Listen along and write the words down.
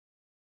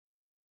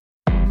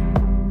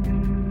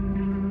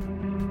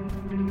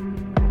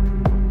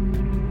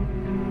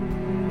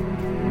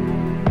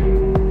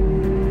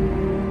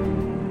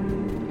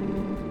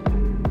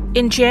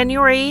In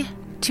January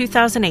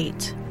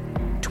 2008,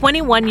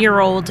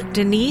 21-year-old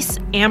Denise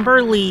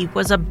Amber Lee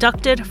was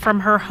abducted from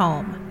her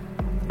home.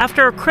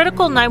 After a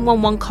critical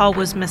 911 call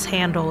was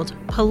mishandled,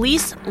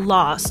 police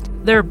lost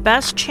their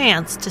best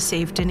chance to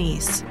save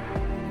Denise.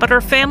 But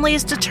her family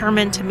is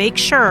determined to make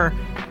sure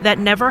that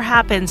never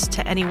happens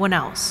to anyone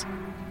else.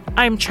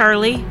 I'm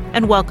Charlie,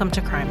 and welcome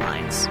to Crime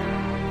Lines.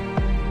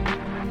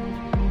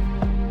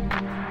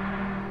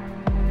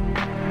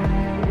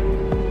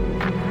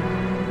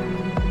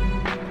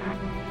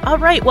 All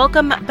right,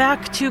 welcome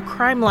back to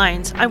Crime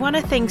Lines. I want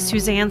to thank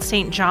Suzanne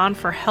St. John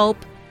for help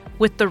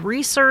with the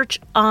research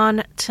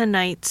on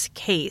tonight's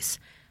case.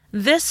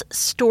 This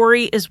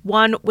story is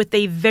one with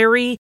a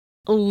very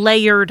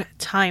layered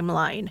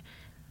timeline.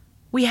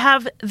 We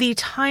have the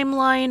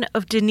timeline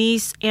of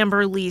Denise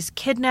Amber Lee's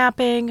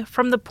kidnapping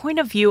from the point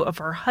of view of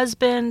her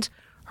husband,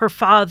 her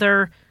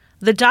father,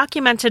 the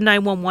documented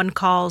 911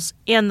 calls,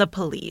 and the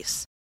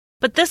police.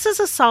 But this is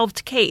a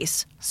solved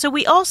case, so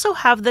we also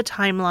have the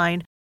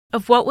timeline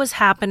of what was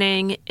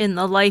happening in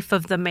the life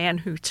of the man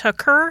who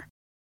took her,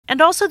 and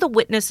also the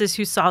witnesses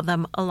who saw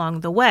them along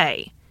the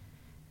way.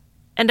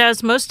 And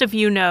as most of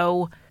you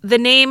know, the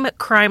name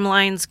Crime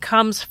Lines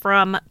comes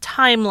from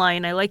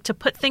timeline. I like to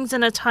put things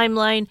in a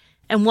timeline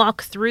and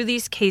walk through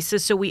these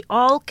cases so we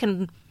all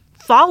can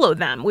follow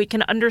them. We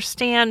can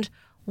understand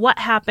what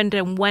happened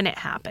and when it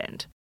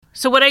happened.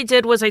 So what I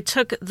did was I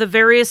took the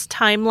various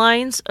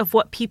timelines of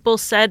what people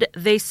said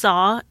they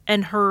saw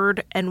and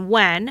heard and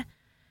when,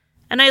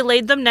 and I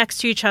laid them next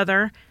to each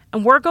other,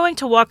 and we're going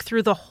to walk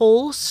through the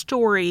whole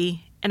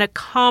story in a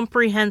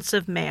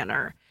comprehensive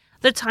manner.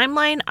 The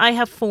timeline I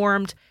have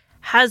formed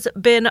has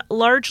been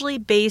largely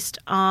based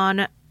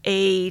on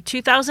a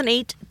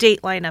 2008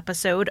 Dateline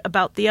episode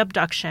about the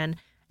abduction,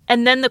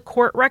 and then the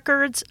court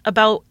records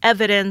about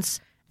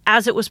evidence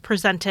as it was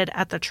presented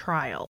at the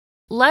trial.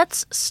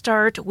 Let's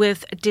start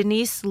with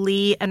Denise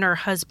Lee and her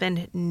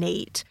husband,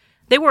 Nate.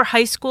 They were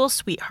high school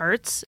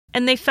sweethearts,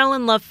 and they fell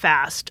in love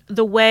fast,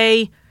 the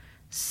way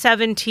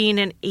 17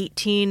 and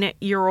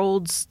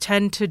 18-year-olds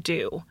tend to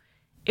do.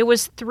 It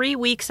was 3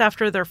 weeks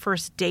after their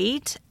first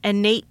date,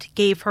 and Nate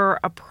gave her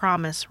a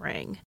promise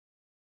ring.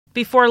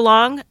 Before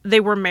long, they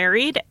were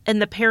married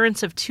and the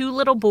parents of 2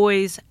 little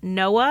boys,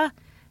 Noah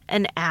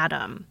and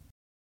Adam.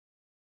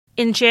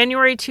 In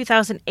January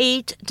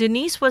 2008,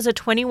 Denise was a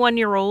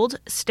 21-year-old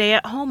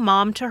stay-at-home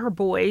mom to her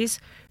boys,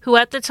 who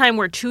at the time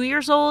were 2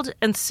 years old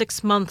and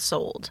 6 months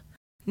old.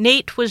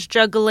 Nate was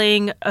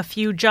juggling a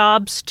few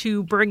jobs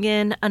to bring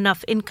in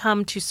enough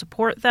income to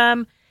support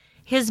them.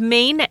 His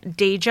main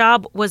day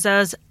job was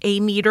as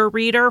a meter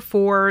reader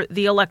for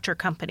the electric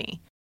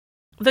company.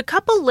 The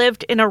couple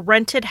lived in a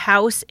rented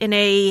house in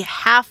a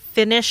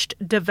half-finished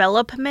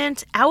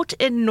development out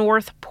in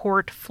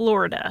Northport,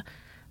 Florida.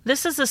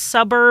 This is a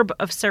suburb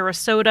of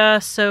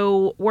Sarasota,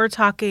 so we're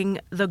talking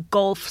the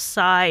Gulf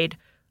side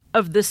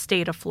of the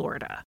state of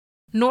Florida.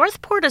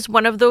 Northport is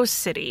one of those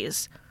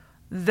cities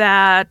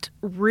that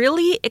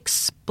really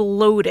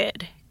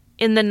exploded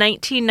in the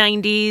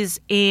 1990s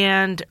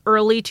and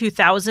early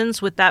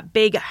 2000s with that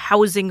big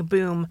housing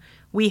boom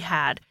we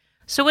had.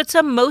 So it's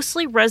a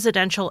mostly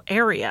residential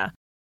area.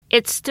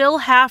 It's still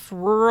half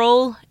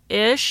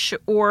rural-ish,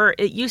 or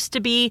it used to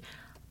be,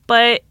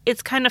 but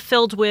it's kind of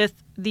filled with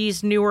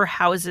these newer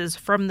houses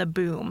from the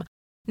boom.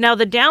 Now,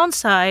 the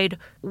downside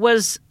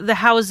was the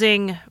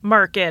housing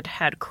market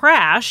had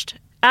crashed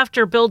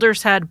after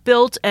builders had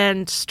built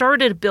and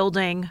started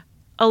building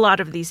a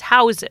lot of these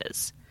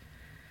houses.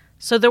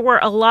 So there were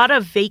a lot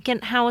of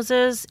vacant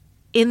houses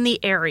in the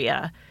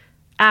area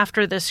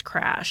after this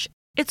crash.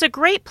 It's a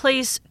great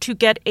place to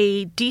get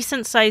a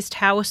decent-sized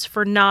house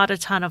for not a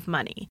ton of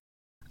money.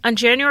 On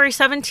January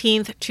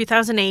 17th,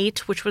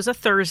 2008, which was a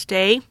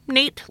Thursday,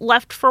 Nate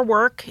left for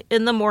work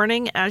in the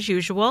morning as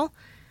usual.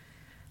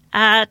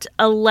 At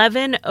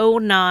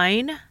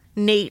 11:09,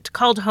 Nate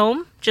called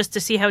home just to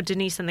see how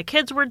Denise and the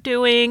kids were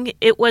doing.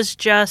 It was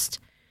just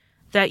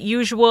that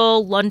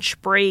usual lunch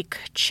break,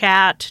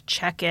 chat,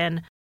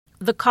 check-in.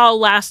 The call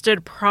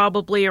lasted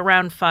probably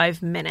around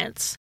 5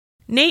 minutes.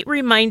 Nate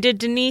reminded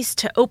Denise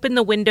to open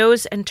the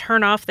windows and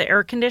turn off the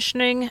air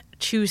conditioning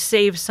to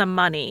save some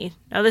money.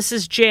 Now, this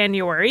is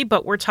January,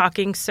 but we're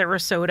talking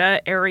Sarasota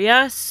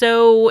area,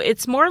 so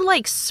it's more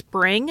like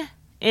spring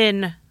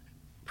in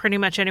pretty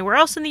much anywhere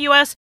else in the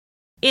U.S.,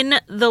 in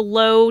the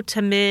low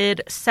to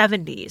mid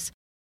 70s.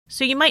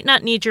 So you might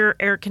not need your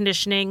air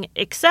conditioning,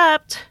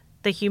 except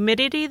the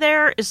humidity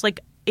there is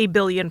like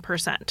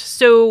 1,000,000,000%.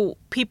 So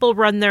people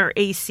run their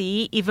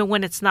AC even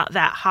when it's not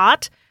that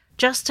hot,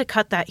 just to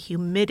cut that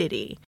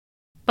humidity.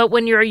 But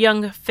when you're a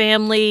young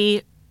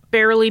family,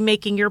 barely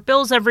making your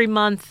bills every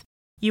month,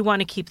 you want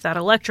to keep that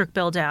electric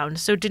bill down.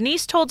 So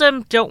Denise told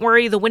him, don't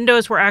worry, the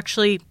windows were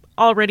actually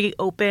already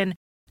open.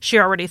 She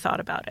already thought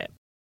about it.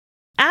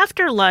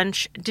 After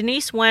lunch,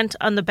 Denise went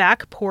on the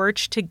back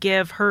porch to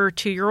give her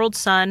 2-year-old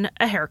son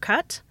a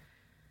haircut.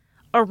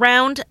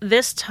 Around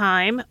this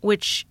time,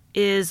 which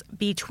is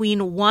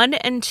between 1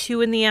 and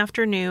 2 in the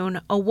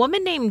afternoon, a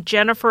woman named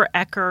Jennifer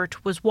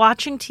Eckert was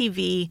watching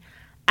TV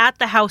at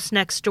the house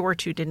next door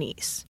to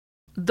Denise.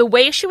 The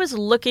way she was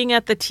looking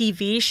at the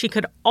TV, she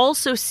could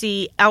also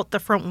see out the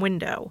front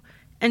window,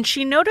 and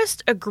she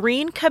noticed a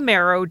green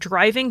Camaro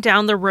driving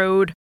down the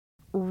road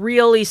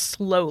really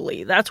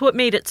slowly. That's what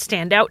made it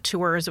stand out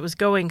to her, as it was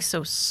going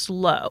so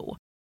slow.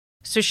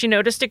 So she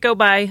noticed it go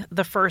by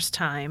the first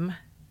time,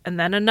 and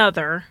then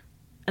another,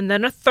 and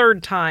then a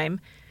third time,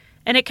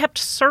 and it kept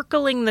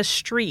circling the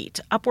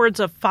street upwards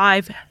of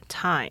 5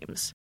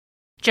 times.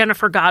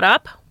 Jennifer got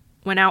up,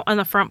 went out on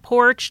the front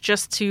porch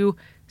just to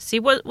see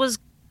what was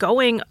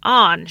going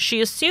on. She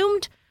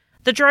assumed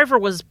the driver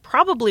was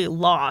probably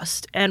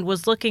lost and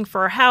was looking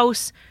for a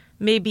house.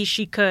 Maybe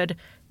she could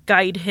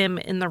guide him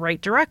in the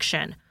right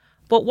direction.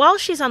 But while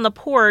she's on the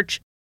porch,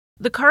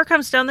 the car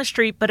comes down the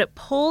street, but it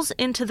pulls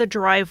into the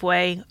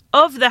driveway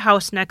of the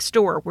house next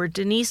door where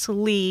Denise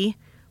Lee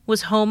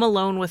was home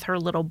alone with her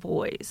little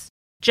boys.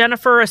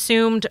 Jennifer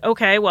assumed,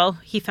 okay, well,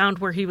 he found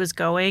where he was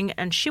going,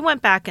 and she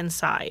went back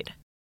inside.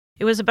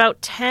 It was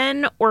about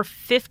 10 or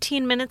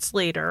 15 minutes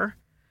later.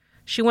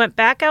 She went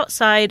back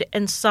outside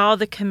and saw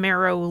the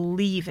Camaro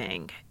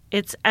leaving.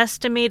 It's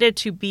estimated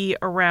to be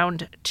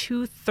around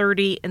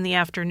 2:30 in the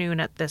afternoon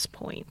at this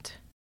point.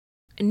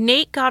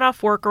 Nate got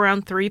off work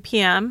around 3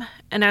 p.m.,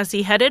 and as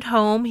he headed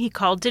home, he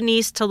called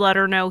Denise to let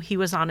her know he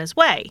was on his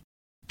way.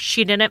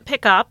 She didn't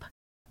pick up,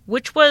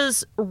 which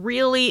was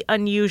really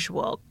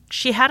unusual.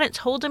 She hadn't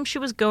told him she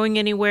was going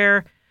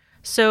anywhere,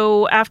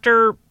 so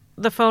after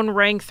the phone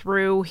rang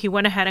through, he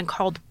went ahead and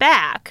called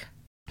back.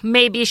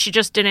 Maybe she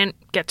just didn't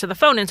get to the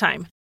phone in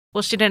time.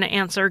 Well, she didn't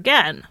answer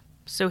again,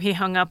 so he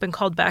hung up and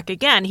called back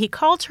again. He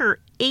called her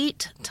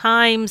 8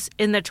 times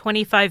in the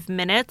 25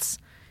 minutes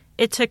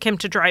it took him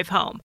to drive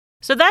home.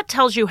 So that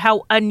tells you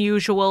how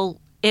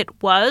unusual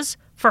it was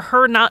for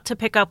her not to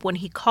pick up when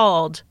he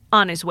called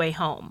on his way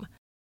home.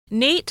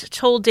 Nate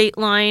told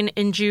Dateline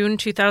in June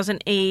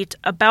 2008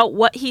 about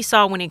what he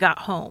saw when he got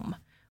home.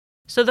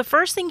 So the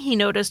first thing he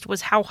noticed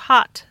was how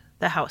hot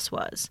the house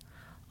was.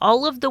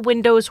 All of the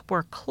windows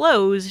were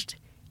closed,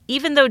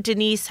 even though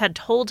Denise had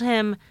told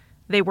him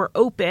they were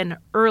open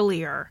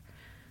earlier.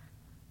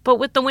 But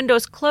with the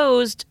windows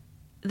closed,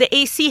 the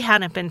AC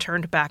hadn't been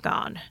turned back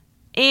on,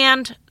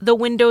 and the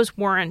windows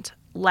weren't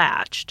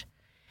latched.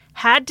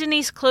 Had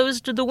Denise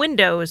closed the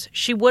windows,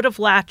 she would have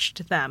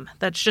latched them.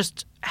 That's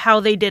just how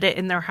they did it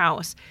in their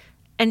house.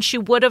 And she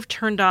would have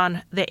turned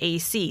on the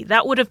AC.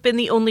 That would have been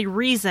the only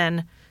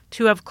reason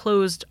to have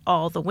closed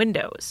all the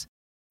windows.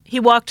 He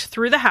walked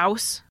through the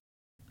house.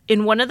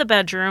 In one of the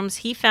bedrooms,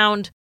 he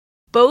found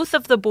both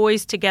of the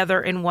boys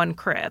together in one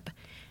crib.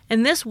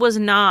 And this was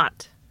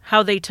not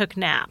how they took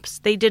naps.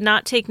 They did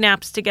not take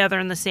naps together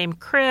in the same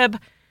crib.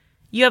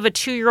 You have a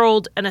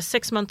 2-year-old and a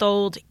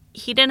 6-month-old.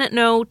 He didn't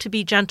know to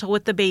be gentle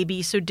with the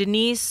baby, so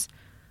Denise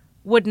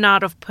would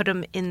not have put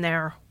him in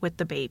there with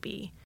the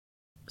baby.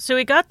 So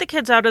he got the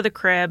kids out of the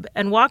crib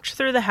and walked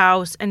through the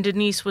house, and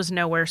Denise was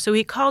nowhere. So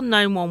he called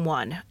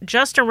 911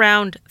 just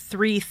around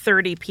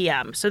 3:30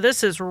 p.m. So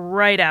this is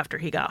right after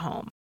he got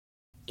home.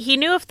 He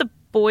knew if the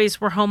boys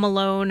were home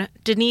alone,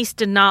 Denise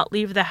did not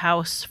leave the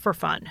house for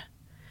fun,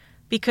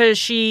 because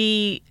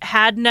she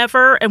had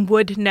never and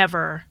would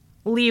never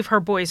leave her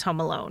boys home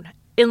alone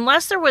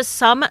unless there was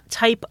some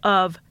type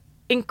of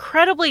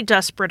incredibly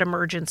desperate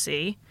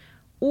emergency,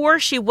 or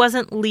she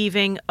wasn't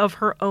leaving of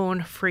her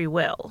own free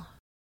will.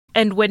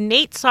 And when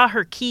Nate saw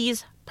her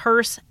keys,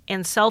 purse,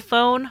 and cell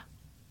phone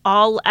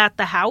all at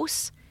the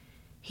house,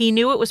 he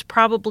knew it was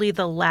probably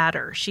the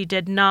latter. She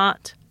did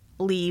not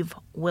leave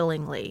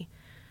willingly.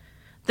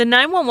 The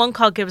 911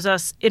 call gives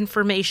us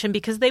information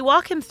because they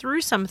walk him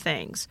through some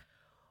things.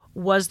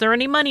 Was there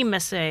any money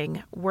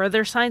missing? Were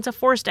there signs of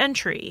forced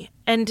entry?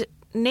 And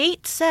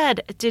Nate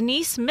said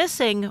Denise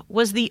missing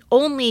was the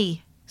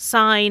only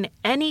sign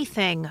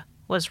anything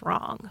was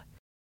wrong.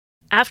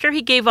 After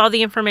he gave all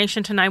the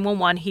information to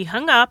 911, he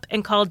hung up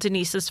and called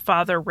Denise's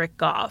father, Rick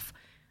Goff.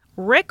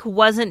 Rick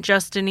wasn't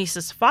just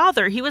Denise's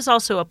father, he was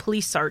also a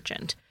police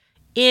sergeant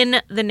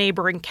in the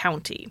neighboring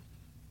county.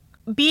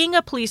 Being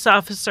a police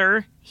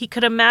officer, he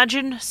could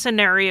imagine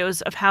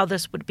scenarios of how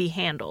this would be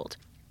handled.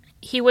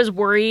 He was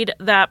worried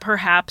that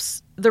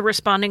perhaps the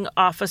responding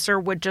officer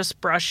would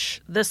just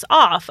brush this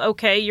off.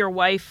 Okay, your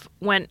wife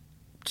went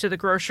to the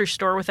grocery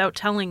store without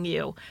telling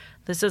you.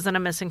 This isn't a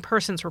missing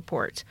persons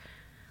report.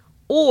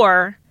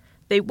 Or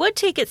they would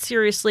take it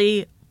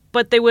seriously,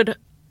 but they would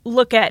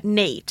look at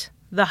Nate,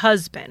 the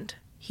husband.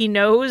 He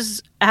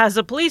knows as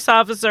a police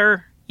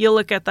officer, you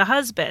look at the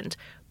husband.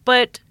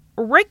 But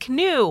Rick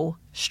knew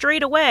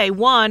straight away,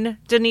 1,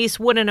 Denise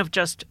wouldn't have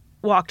just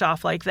walked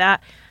off like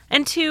that.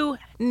 And 2,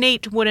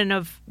 Nate wouldn't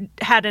have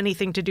had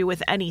anything to do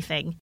with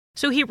anything.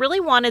 So he really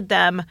wanted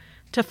them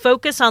to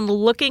focus on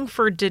looking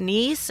for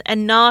Denise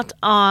and not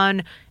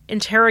on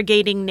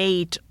interrogating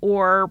Nate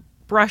or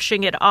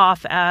brushing it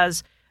off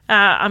as,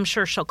 I'm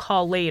sure she'll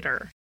call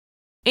later.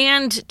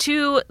 And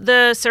to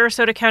the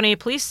Sarasota County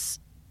Police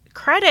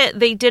credit,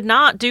 they did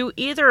not do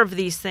either of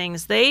these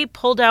things. They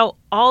pulled out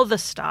all the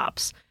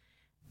stops.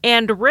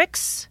 And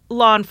Rick's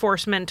law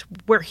enforcement,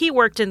 where he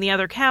worked in the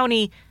other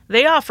county,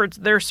 They offered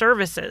their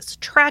services,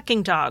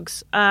 tracking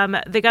dogs.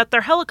 They got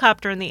their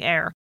helicopter in the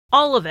air,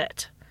 all of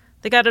it.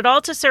 They got it all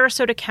to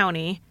Sarasota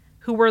County,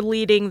 who were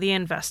leading the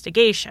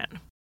investigation.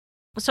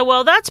 So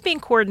while that's being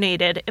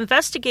coordinated,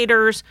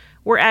 investigators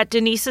were at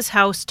Denise's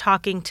house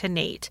talking to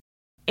Nate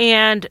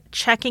and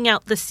checking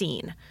out the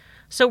scene.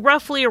 So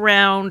roughly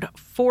around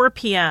 4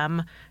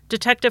 p.m.,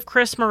 Detective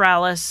Chris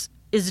Morales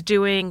is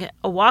doing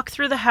a walk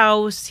through the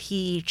house.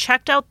 He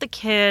checked out the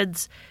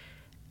kids.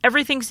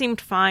 Everything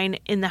seemed fine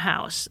in the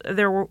house.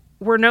 There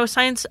were no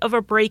signs of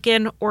a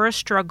break-in or a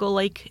struggle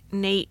like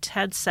Nate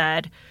had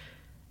said.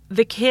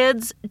 The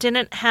kids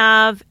didn't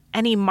have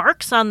any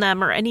marks on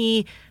them or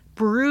any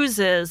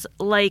bruises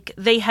like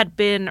they had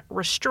been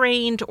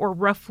restrained or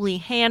roughly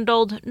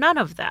handled. None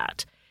of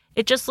that.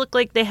 It just looked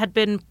like they had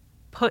been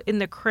put in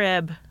the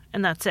crib,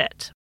 and that's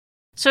it.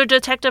 So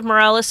Detective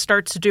Morales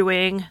starts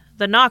doing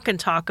the knock and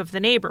talk of the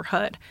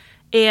neighborhood,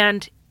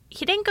 and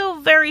he didn't go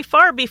very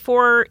far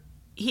before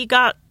he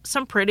got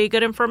some pretty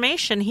good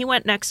information. He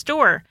went next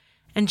door,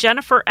 and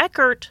Jennifer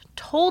Eckert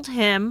told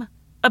him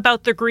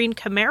about the green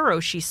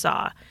Camaro she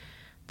saw,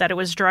 that it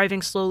was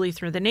driving slowly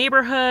through the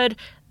neighborhood,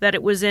 that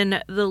it was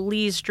in the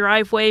Lee's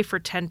driveway for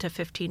 10 to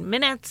 15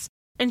 minutes,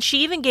 and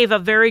she even gave a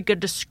very good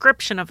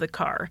description of the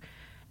car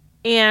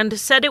and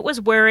said it was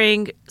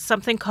wearing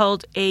something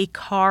called a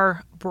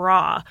car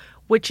bra,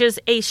 which is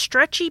a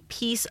stretchy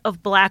piece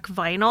of black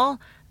vinyl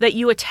that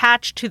you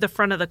attach to the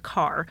front of the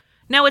car.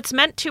 Now, it's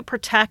meant to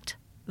protect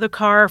the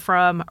car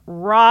from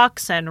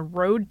rocks and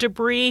road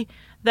debris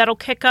that'll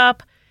kick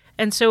up,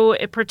 and so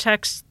it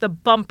protects the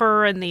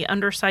bumper and the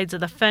undersides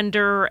of the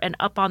fender and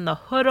up on the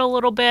hood a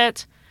little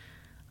bit.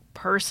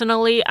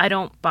 Personally, I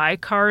don't buy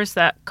cars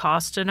that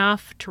cost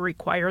enough to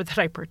require that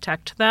I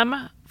protect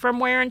them from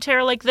wear and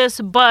tear like this,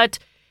 but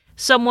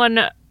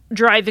someone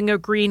driving a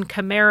green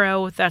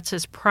Camaro that's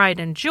his pride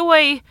and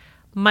joy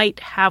might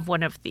have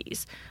one of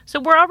these. So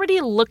we're already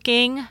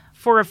looking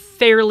for a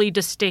fairly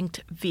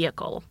distinct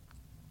vehicle.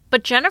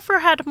 But Jennifer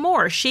had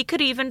more. She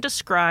could even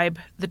describe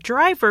the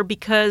driver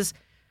because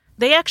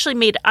they actually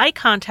made eye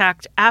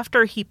contact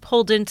after he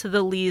pulled into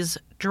the Lee's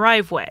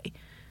driveway.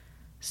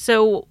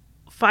 So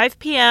 5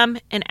 p.m.,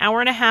 an hour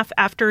and a half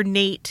after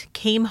Nate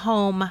came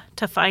home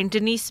to find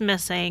Denise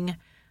missing,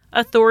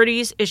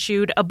 authorities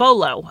issued a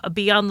BOLO, a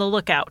be on the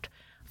lookout,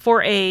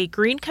 for a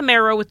green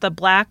Camaro with the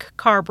black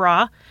car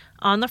bra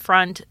on the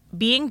front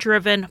being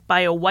driven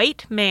by a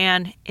white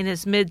man in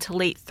his mid to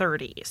late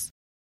 30s.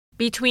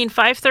 Between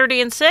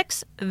 5:30 and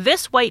 6,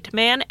 this white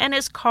man and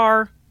his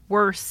car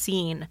were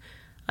seen.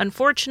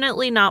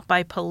 Unfortunately, not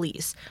by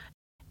police.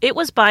 It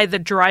was by the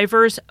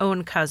driver's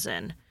own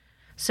cousin.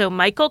 So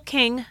Michael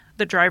King,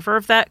 the driver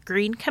of that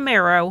green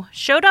Camaro,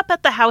 showed up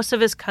at the house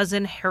of his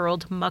cousin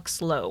Harold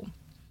Muxlow.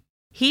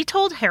 He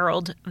told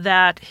Harold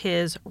that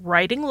his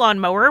riding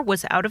lawnmower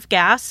was out of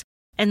gas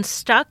and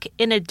stuck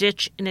in a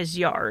ditch in his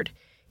yard.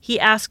 He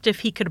asked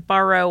if he could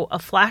borrow a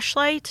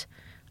flashlight,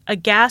 a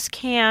gas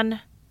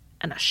can,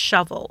 and a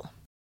shovel.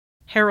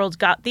 Harold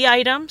got the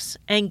items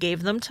and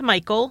gave them to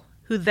Michael,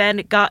 who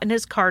then got in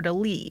his car to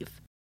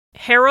leave.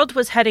 Harold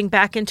was heading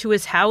back into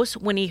his house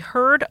when he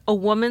heard a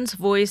woman's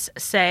voice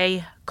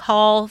say,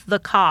 "Call the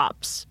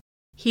cops."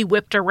 He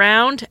whipped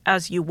around,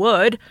 as you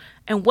would,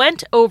 and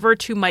went over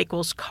to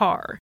Michael's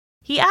car.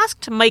 He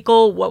asked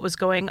Michael what was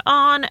going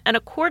on, and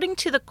according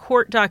to the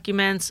court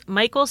documents,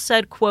 Michael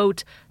said,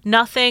 quote,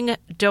 "Nothing,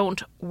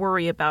 don't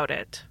worry about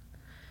it."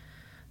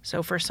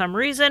 So for some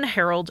reason,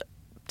 Harold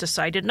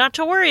decided not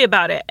to worry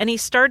about it, and he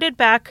started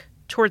back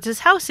towards his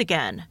house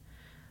again.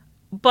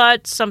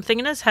 But something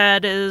in his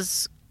head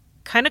is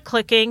kind of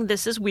clicking.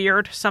 This is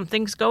weird.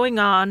 Something's going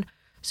on.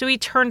 So he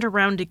turned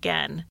around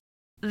again.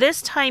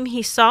 This time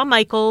he saw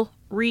Michael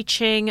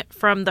reaching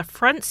from the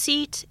front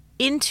seat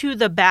into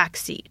the back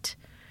seat.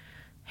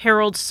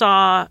 Harold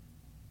saw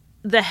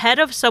the head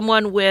of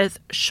someone with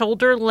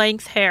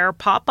shoulder-length hair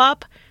pop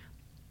up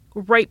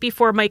right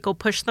before Michael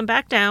pushed them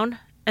back down.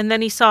 And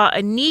then he saw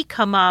a knee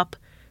come up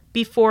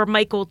before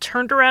Michael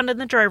turned around in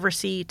the driver's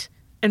seat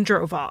and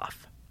drove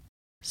off.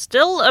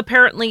 Still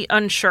apparently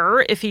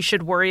unsure if he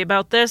should worry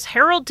about this,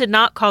 Harold did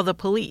not call the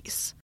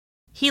police.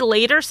 He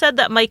later said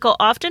that Michael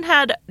often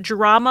had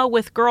drama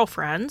with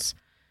girlfriends,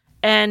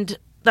 and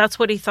that's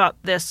what he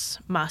thought this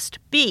must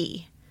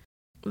be.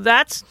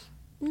 That's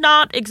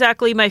not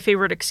exactly my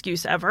favorite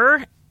excuse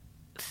ever.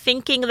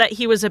 Thinking that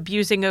he was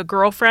abusing a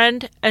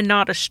girlfriend and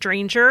not a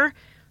stranger,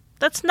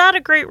 that's not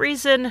a great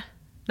reason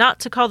not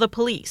to call the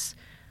police.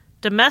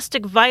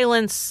 Domestic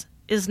violence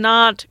is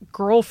not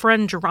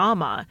girlfriend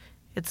drama.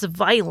 It's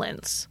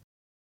violence.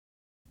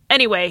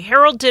 Anyway,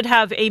 Harold did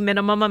have a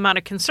minimum amount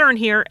of concern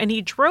here, and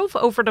he drove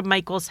over to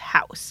Michael's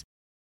house.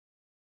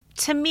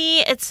 To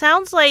me, it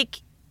sounds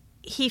like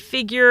he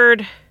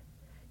figured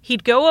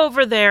he'd go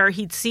over there,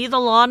 he'd see the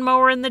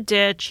lawnmower in the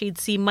ditch, he'd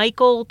see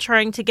Michael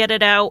trying to get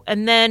it out,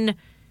 and then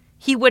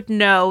he would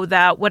know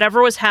that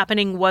whatever was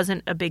happening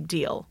wasn't a big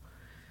deal.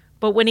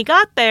 But when he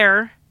got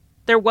there,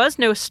 there was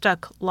no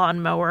stuck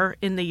lawnmower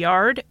in the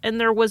yard, and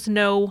there was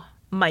no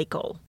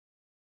Michael.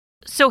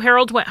 So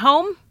Harold went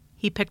home.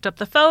 he picked up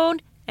the phone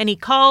and he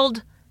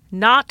called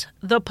not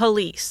the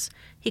police.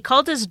 He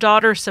called his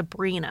daughter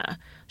Sabrina.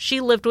 She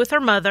lived with her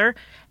mother,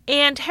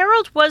 and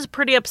Harold was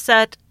pretty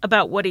upset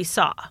about what he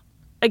saw.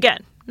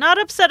 Again,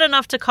 not upset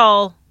enough to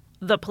call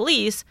the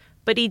police,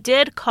 but he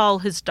did call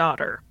his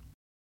daughter.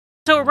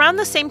 So around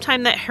the same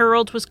time that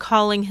Harold was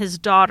calling his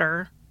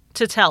daughter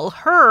to tell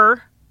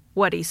her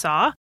what he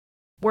saw,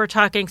 we're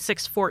talking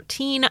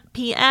 6:14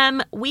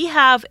 p.m., we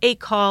have a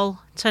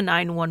call to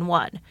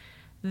 911.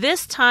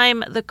 This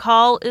time, the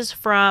call is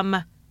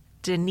from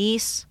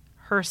Denise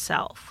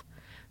herself.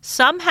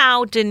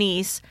 Somehow,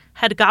 Denise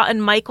had gotten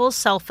Michael's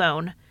cell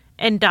phone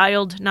and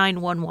dialed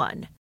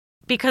 911.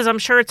 Because I'm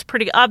sure it's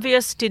pretty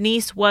obvious,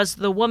 Denise was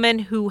the woman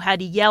who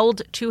had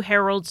yelled to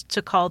Harold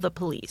to call the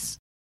police.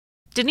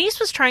 Denise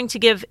was trying to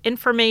give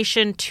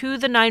information to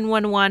the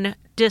 911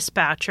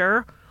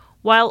 dispatcher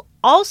while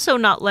also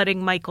not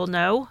letting Michael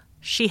know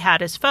she had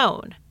his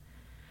phone.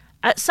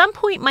 At some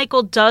point,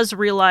 Michael does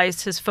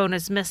realize his phone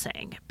is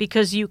missing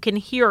because you can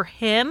hear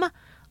him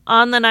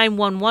on the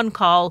 911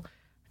 call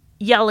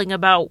yelling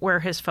about where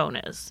his phone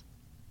is.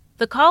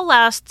 The call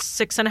lasts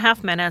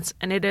 6.5 minutes,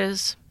 and it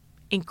is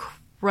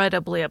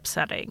incredibly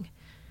upsetting.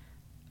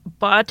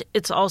 But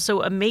it's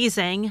also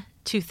amazing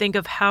to think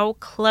of how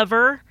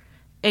clever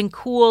and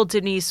cool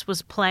Denise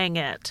was playing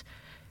it.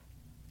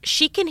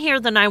 She can hear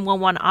the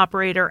 911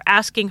 operator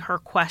asking her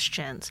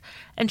questions,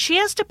 and she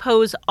has to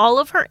pose all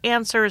of her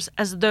answers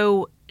as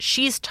though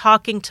she's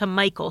talking to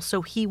Michael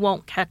so he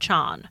won't catch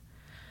on.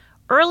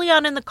 Early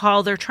on in the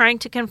call, they're trying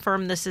to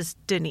confirm this is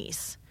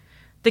Denise.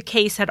 The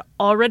case had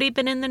already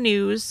been in the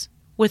news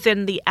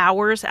within the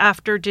hours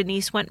after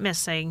Denise went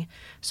missing,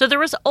 so there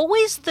was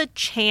always the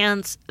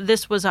chance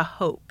this was a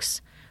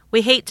hoax.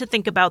 We hate to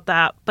think about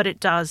that, but it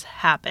does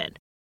happen.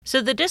 So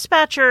the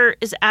dispatcher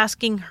is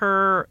asking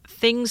her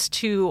things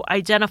to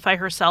identify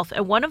herself,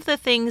 and one of the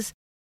things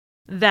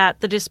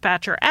that the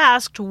dispatcher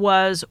asked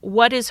was,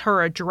 what is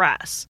her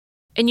address?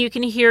 And you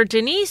can hear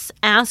Denise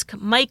ask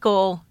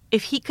Michael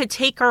if he could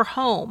take her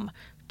home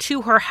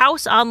to her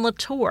house on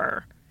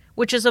Latour,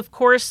 which is, of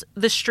course,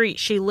 the street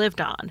she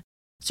lived on.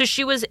 So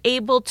she was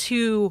able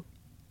to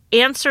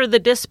answer the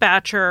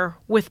dispatcher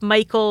with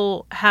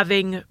Michael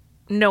having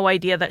no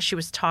idea that she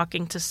was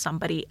talking to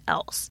somebody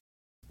else.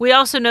 We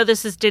also know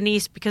this is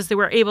Denise because they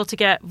were able to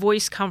get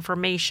voice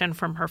confirmation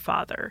from her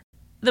father.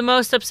 The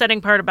most upsetting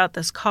part about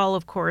this call,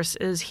 of course,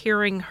 is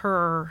hearing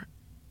her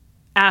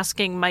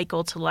asking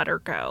Michael to let her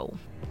go.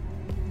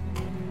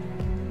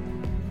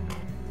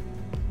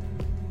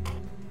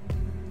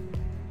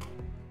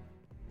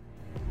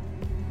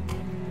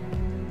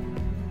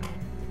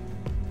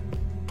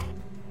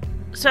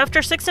 So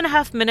after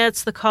 6.5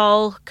 minutes, the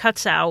call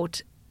cuts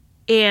out.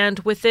 And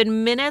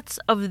within minutes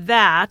of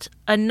that,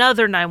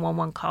 another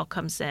 911 call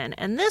comes in.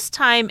 And this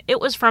time, it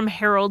was from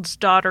Harold's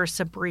daughter,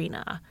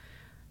 Sabrina.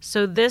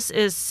 So this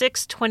is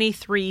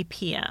 6:23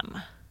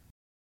 p.m.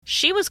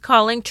 She was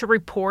calling to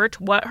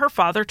report what her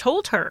father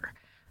told her.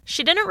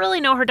 She didn't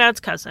really know her dad's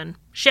cousin.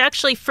 She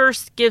actually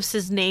first gives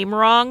his name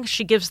wrong.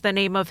 She gives the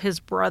name of his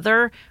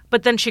brother,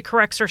 but then she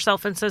corrects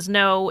herself and says,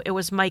 no, it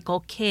was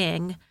Michael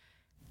King.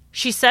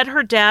 She said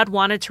her dad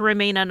wanted to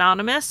remain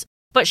anonymous,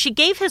 but she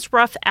gave his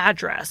rough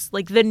address,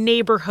 like the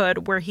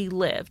neighborhood where he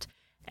lived,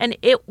 and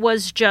it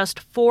was just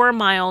 4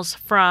 miles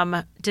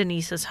from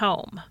Denise's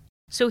home.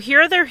 So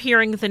here they're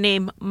hearing the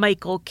name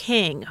Michael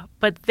King,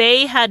 but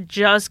they had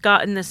just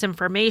gotten this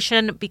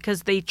information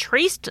because they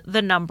traced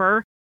the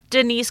number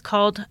Denise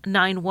called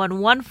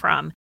 911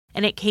 from,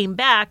 and it came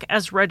back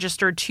as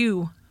registered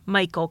to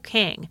Michael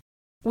King.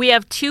 We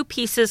have 2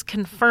 pieces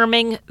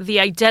confirming the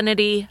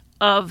identity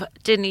of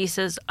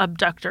Denise's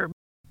abductor.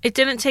 It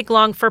didn't take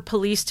long for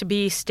police to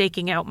be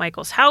staking out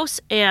Michael's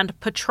house and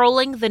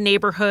patrolling the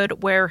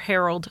neighborhood where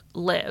Harold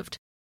lived.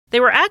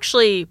 They were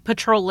actually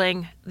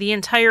patrolling the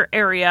entire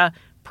area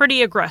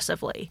pretty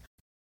aggressively.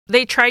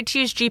 They tried to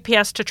use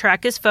GPS to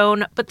track his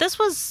phone, but this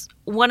was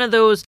one of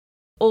those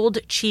old,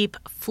 cheap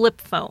flip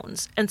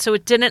phones, and so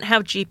it didn't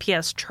have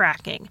GPS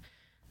tracking.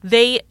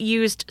 They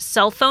used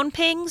cell phone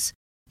pings,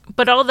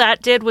 but all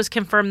that did was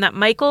confirm that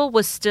Michael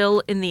was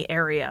still in the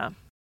area.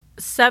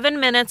 7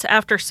 minutes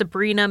after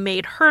Sabrina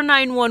made her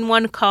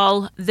 911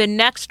 call, the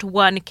next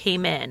one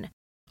came in.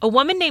 A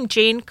woman named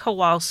Jane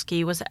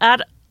Kowalski was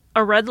at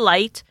a red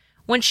light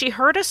when she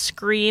heard a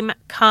scream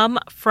come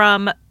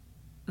from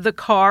the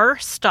car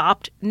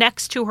stopped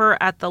next to her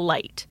at the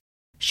light.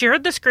 She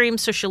heard the scream,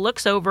 so she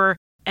looks over,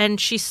 and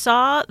she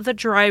saw the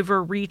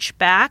driver reach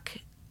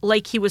back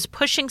like he was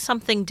pushing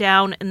something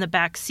down in the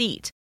back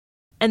seat.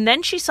 And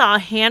then she saw a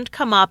hand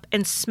come up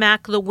and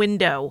smack the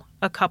window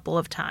a couple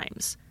of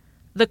times.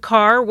 The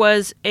car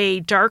was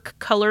a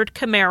dark-colored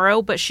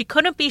Camaro, but she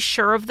couldn't be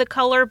sure of the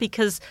color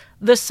because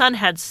the sun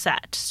had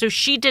set, so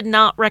she did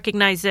not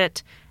recognize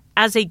it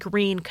as a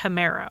green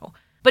Camaro.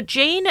 But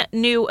Jane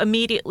knew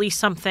immediately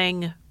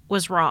something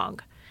was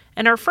wrong,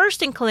 and her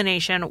first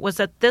inclination was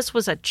that this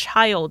was a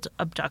child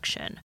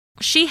abduction.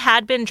 She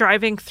had been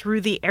driving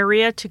through the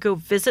area to go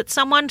visit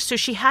someone, so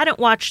she hadn't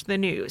watched the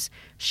news.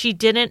 She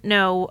didn't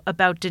know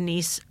about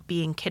Denise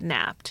being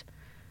kidnapped.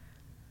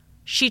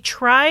 She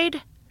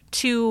tried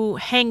to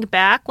hang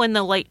back when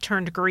the light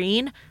turned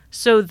green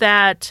so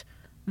that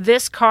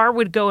this car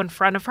would go in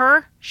front of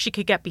her. She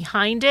could get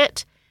behind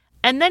it,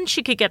 and then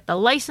she could get the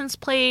license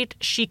plate.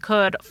 She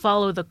could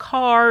follow the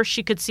car.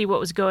 She could see what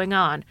was going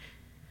on.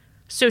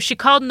 So she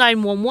called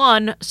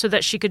 911 so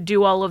that she could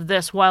do all of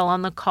this while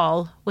on the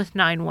call with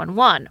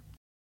 911.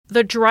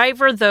 The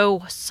driver,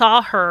 though,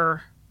 saw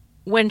her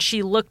when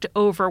she looked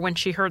over when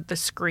she heard the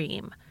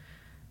scream.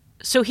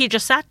 So he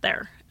just sat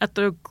there at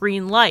the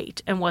green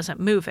light and wasn't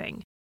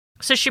moving.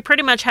 So she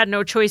pretty much had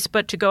no choice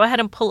but to go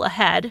ahead and pull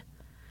ahead,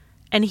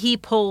 and he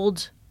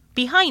pulled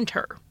behind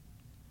her.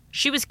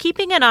 She was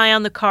keeping an eye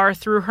on the car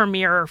through her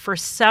mirror for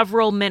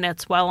several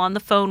minutes while on the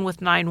phone with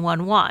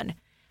 911.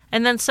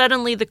 And then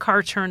suddenly the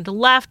car turned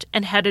left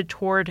and headed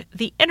toward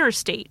the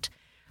interstate.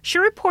 She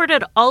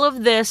reported all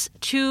of this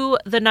to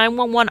the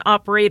 911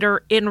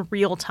 operator in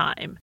real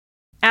time.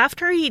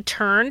 After he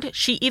turned,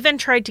 she even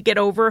tried to get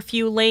over a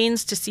few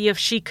lanes to see if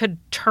she could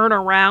turn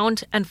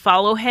around and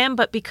follow him,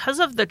 but because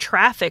of the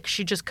traffic,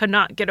 she just could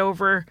not get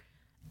over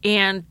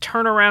and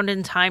turn around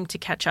in time to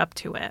catch up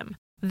to him.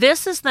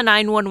 This is the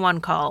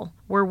 911 call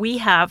where we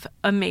have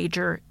a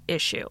major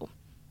issue.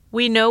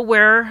 We know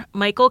where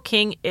Michael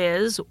King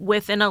is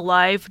with an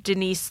alive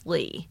Denise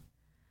Lee.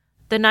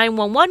 The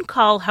 911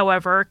 call,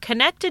 however,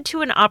 connected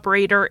to an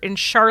operator in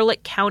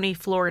Charlotte County,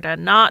 Florida,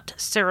 not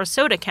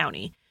Sarasota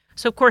County.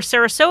 So, of course,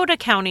 Sarasota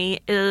County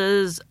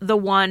is the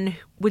one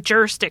with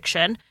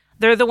jurisdiction.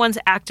 They're the ones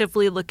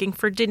actively looking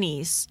for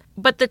Denise.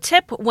 But the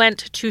tip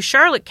went to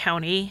Charlotte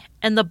County,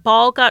 and the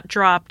ball got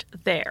dropped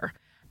there.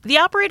 The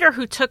operator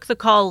who took the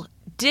call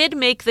did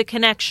make the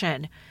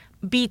connection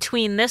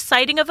between this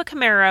sighting of a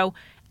Camaro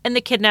and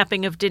the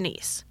kidnapping of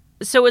Denise.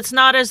 So it's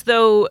not as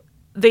though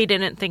they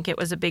didn't think it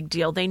was a big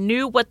deal. They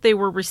knew what they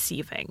were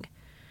receiving.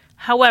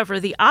 However,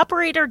 the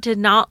operator did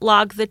not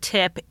log the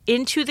tip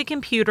into the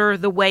computer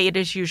the way it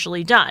is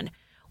usually done,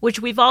 which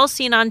we've all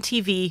seen on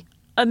TV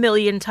a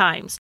million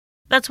times.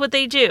 That's what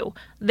they do.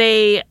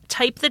 They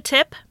type the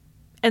tip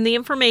and the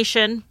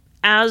information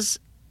as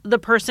the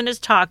person is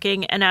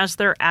talking and as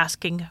they're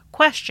asking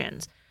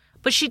questions.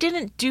 But she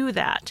didn't do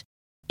that.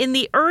 In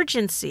the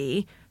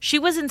urgency, she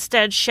was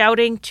instead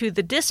shouting to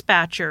the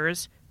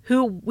dispatchers,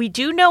 who we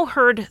do know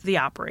heard the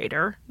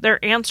operator.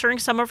 They're answering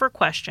some of her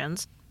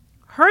questions.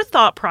 Her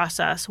thought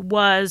process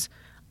was,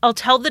 I'll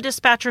tell the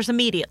dispatchers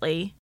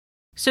immediately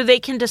so they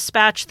can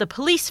dispatch the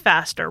police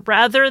faster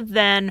rather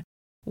than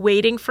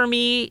waiting for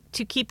me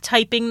to keep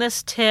typing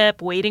this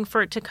tip, waiting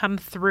for it to come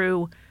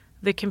through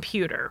the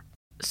computer.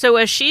 So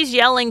as she's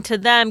yelling to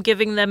them,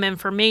 giving them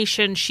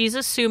information, she's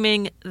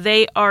assuming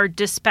they are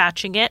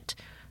dispatching it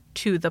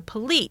to the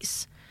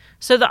police.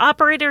 So the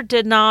operator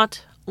did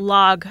not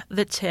log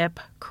the tip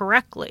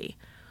correctly.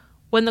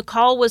 When the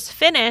call was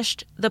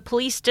finished, the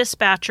police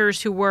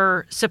dispatchers who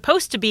were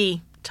supposed to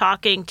be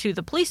talking to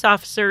the police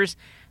officers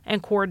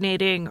and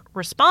coordinating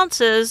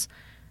responses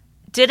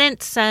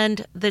didn't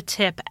send the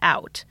tip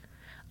out.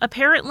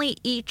 Apparently,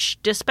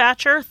 each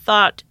dispatcher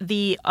thought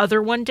the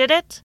other one did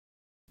it,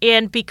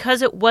 and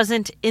because it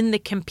wasn't in the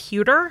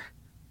computer,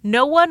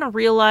 no one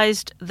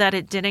realized that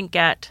it didn't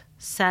get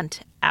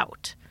sent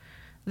out.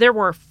 There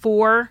were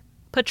 4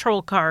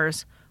 patrol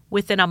cars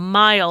within a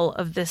mile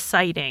of this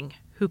sighting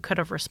who could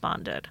have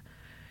responded.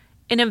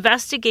 An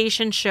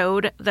investigation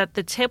showed that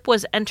the tip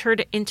was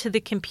entered into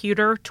the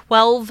computer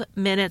 12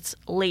 minutes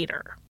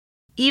later.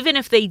 Even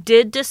if they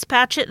did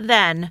dispatch it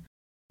then,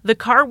 the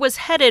car was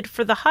headed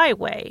for the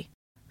highway.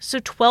 So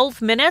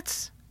 12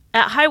 minutes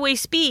at highway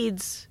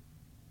speeds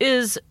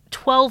is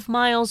 12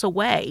 miles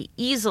away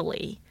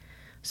easily.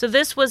 So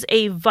this was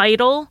a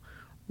vital,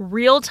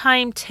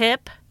 real-time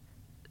tip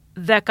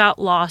that got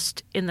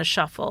lost in the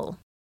shuffle.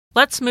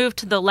 Let's move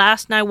to the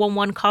last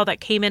 911 call that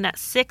came in at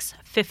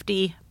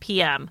 6:50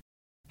 p.m.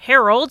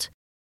 Harold,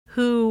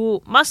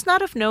 who must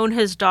not have known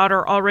his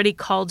daughter already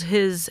called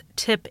his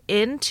tip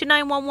in to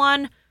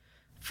 911,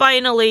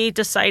 finally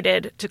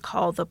decided to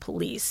call the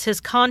police. His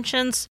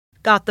conscience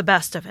got the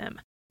best of him.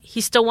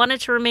 He still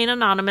wanted to remain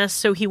anonymous,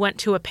 so he went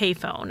to a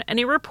payphone, and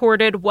he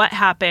reported what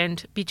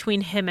happened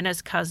between him and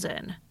his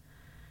cousin.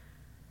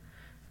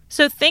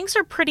 So things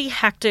are pretty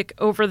hectic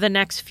over the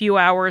next few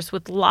hours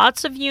with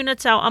lots of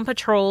units out on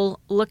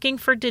patrol looking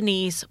for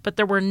Denise, but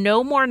there were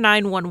no more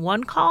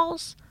 911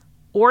 calls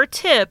or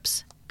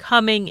tips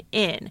coming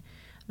in.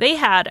 They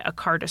had a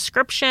car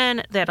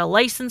description, they had a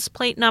license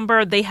plate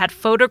number, they had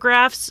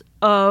photographs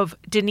of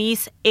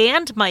Denise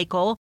and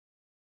Michael,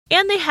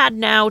 and they had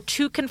now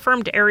 2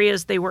 confirmed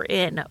areas they were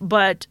in,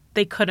 but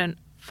they couldn't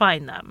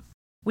find them.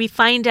 We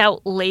find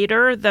out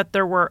later that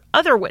there were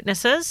other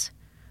witnesses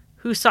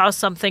who saw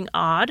something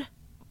odd,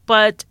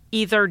 but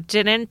either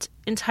didn't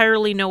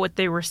entirely know what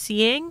they were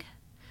seeing,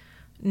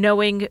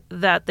 knowing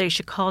that they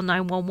should call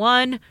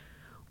 911,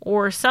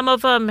 or some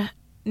of them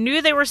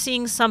knew they were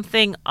seeing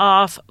something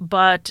off,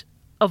 but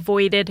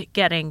avoided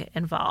getting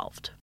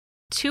involved.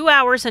 2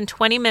 hours and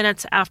 20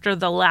 minutes after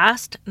the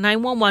last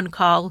 911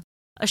 call,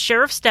 a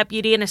sheriff's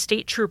deputy and a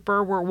state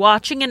trooper were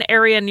watching an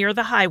area near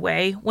the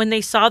highway when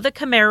they saw the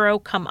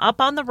Camaro come up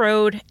on the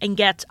road and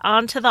get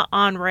onto the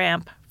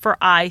on-ramp for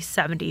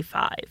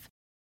I-75.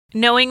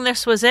 Knowing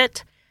this was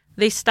it,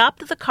 they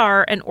stopped the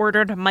car and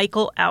ordered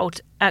Michael out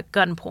at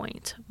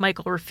gunpoint.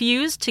 Michael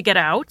refused to get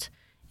out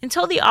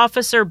until the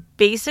officer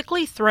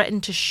basically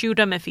threatened to shoot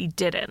him if he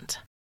didn't.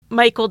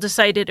 Michael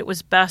decided it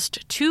was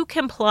best to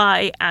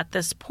comply at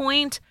this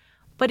point,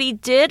 but he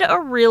did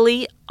a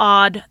really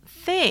odd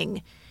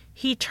thing.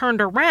 He turned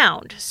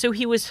around, so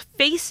he was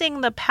facing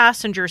the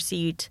passenger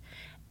seat,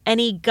 and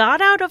he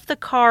got out of the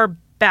car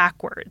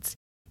backwards.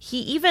 He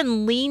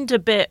even leaned a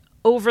bit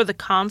over the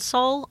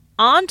console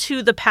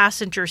onto the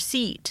passenger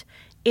seat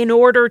in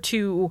order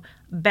to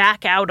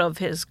back out of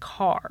his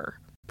car.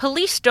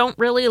 Police don't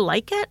really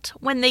like it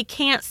when they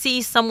can't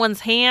see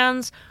someone's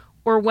hands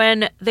or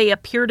when they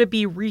appear to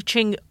be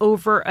reaching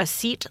over a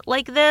seat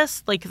like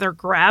this, like they're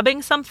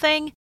grabbing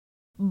something,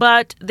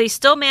 but they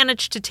still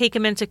managed to take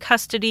him into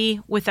custody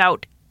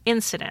without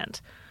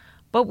incident.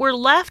 But we're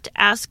left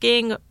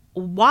asking,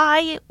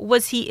 why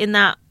was he in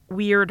that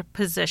weird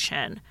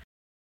position?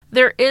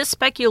 There is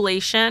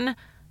speculation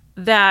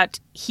that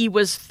he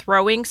was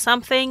throwing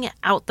something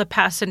out the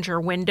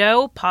passenger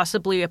window,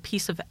 possibly a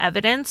piece of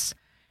evidence,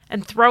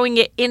 and throwing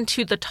it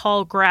into the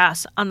tall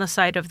grass on the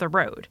side of the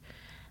road.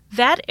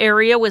 That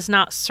area was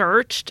not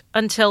searched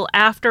until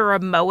after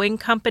a mowing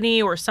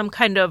company or some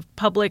kind of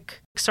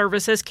public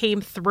services came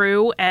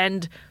through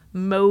and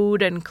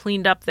mowed and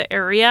cleaned up the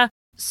area.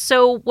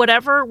 So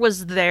whatever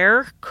was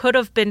there could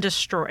have been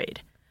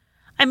destroyed.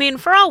 I mean,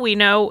 for all we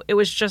know, it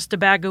was just a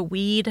bag of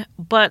weed,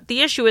 but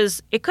the issue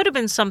is it could have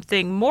been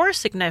something more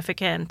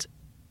significant,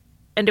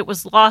 and it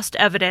was lost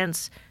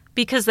evidence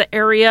because the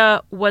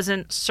area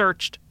wasn't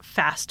searched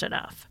fast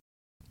enough.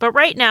 But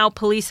right now,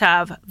 police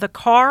have the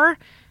car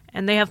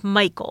and they have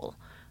Michael,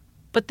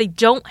 but they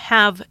don't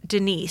have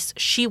Denise.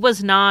 She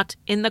was not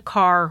in the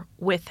car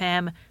with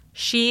him.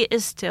 She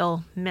is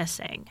still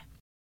missing.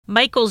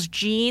 Michael's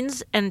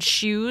jeans and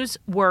shoes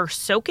were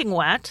soaking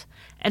wet,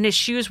 and his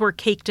shoes were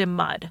caked in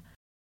mud.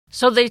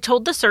 So they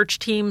told the search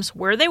teams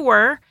where they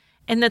were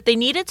and that they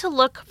needed to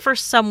look for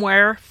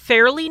somewhere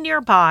fairly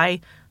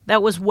nearby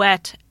that was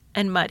wet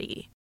and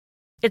muddy.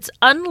 It's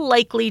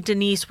unlikely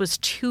Denise was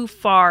too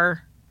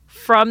far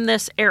from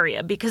this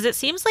area because it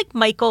seems like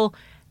Michael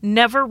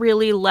never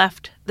really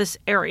left this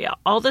area.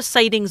 All the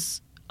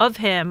sightings of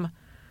him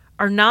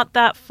are not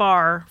that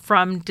far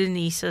from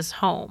Denise's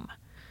home.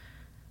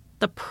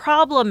 The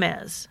problem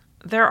is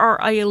there are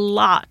a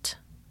lot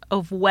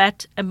of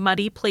wet and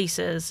muddy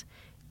places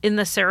in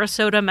the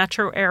Sarasota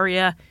metro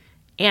area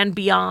and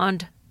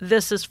beyond.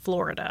 This is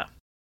Florida.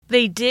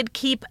 They did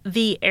keep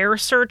the air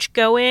search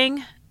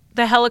going.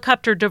 The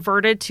helicopter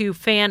diverted to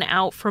fan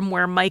out from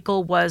where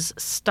Michael was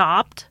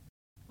stopped,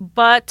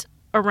 but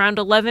around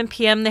 11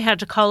 p.m. they had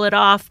to call it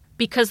off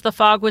because the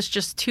fog was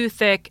just too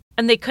thick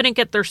and they couldn't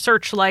get their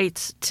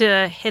searchlights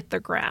to hit the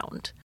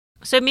ground.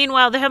 So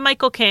meanwhile, they have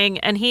Michael King,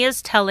 and he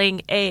is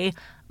telling a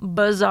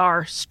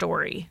bizarre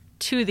story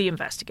to the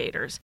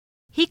investigators.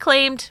 He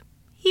claimed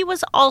he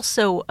was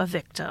also a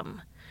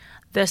victim.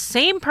 The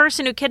same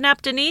person who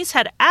kidnapped Denise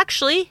had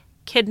actually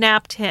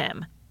kidnapped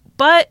him,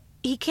 but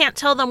he can't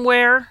tell them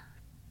where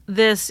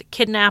this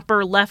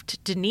kidnapper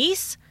left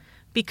Denise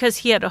because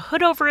he had a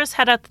hood over his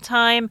head at the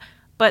time,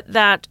 but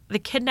that the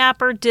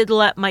kidnapper did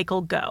let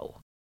Michael go.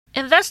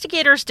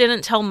 Investigators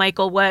didn't tell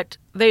Michael what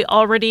they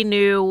already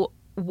knew,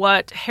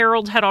 what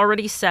Harold had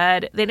already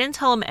said. They didn't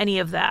tell him any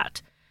of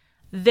that.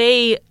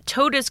 They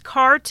towed his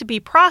car to be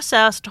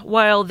processed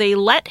while they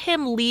let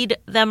him lead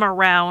them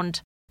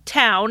around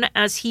town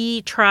as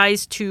he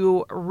tries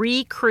to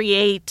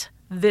recreate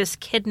this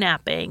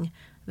kidnapping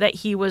that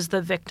he was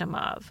the victim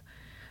of.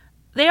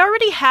 They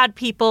already had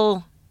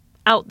people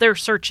out there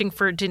searching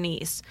for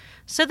Denise,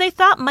 so they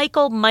thought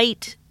Michael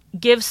might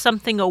give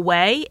something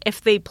away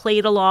if they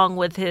played along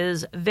with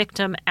his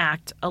victim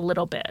act a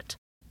little bit.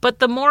 But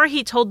the more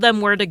he told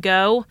them where to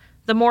go,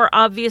 the more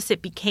obvious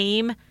it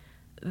became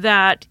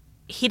that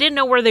he didn't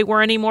know where they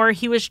were anymore.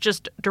 He was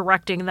just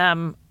directing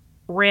them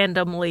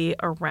randomly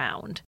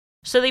around.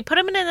 So they put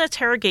him in an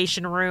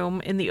interrogation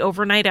room in the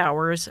overnight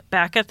hours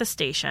back at the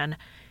station,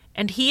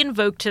 and he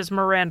invoked his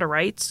Miranda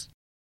rights.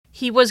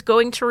 He was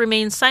going to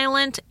remain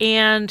silent,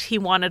 and he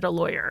wanted a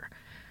lawyer.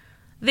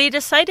 They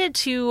decided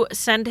to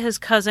send his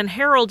cousin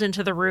Harold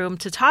into the room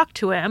to talk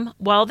to him,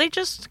 while they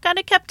just kind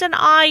of kept an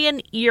eye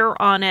and ear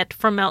on it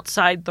from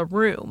outside the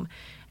room.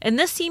 And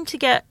this seemed to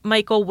get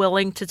Michael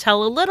willing to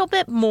tell a little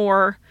bit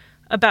more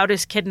about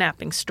his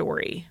kidnapping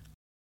story.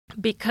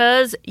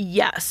 Because,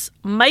 yes,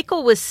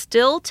 Michael was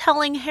still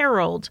telling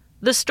Harold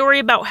the story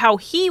about how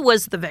he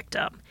was the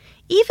victim,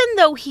 even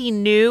though he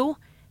knew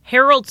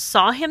Harold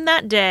saw him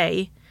that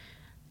day,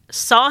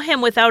 saw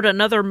him without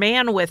another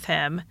man with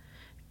him,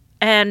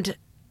 and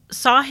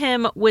saw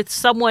him with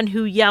someone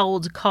who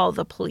yelled, "Call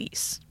the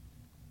police."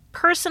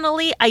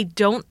 Personally, I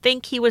don't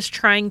think he was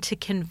trying to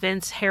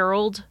convince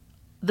Harold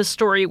the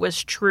story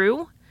was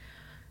true,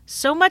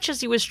 so much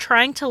as he was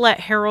trying to let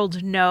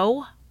Harold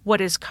know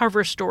what his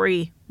cover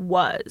story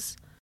was.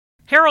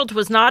 Harold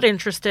was not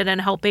interested in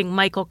helping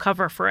Michael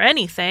cover for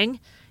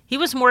anything. He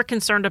was more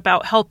concerned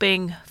about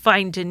helping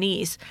find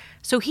Denise,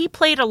 so he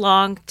played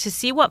along to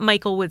see what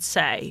Michael would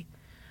say.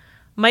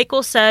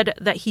 Michael said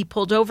that he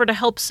pulled over to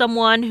help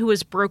someone who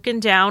was broken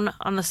down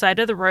on the side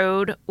of the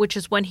road, which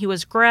is when he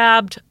was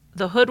grabbed,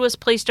 the hood was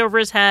placed over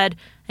his head,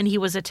 and he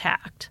was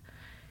attacked.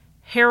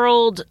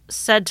 Harold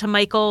said to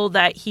Michael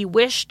that he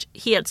wished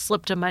he had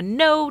slipped him a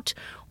note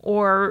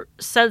or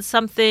said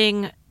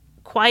something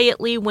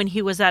quietly when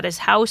he was at his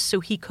house so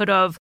he could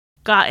have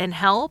gotten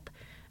help.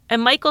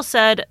 And Michael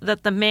said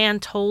that the man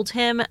told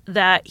him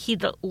that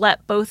he'd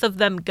let both of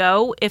them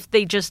go if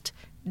they just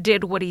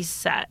did what he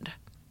said.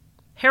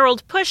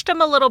 Harold pushed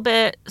him a little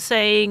bit,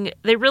 saying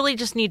they really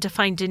just need to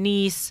find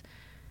Denise.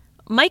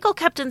 Michael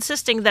kept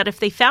insisting that if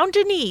they found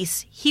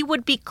Denise, he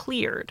would be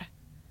cleared.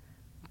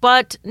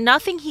 But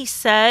nothing he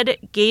said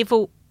gave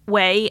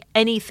away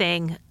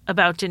anything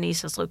about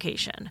Denise's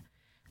location.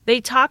 They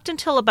talked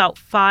until about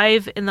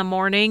 5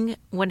 a.m.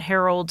 when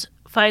Harold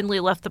finally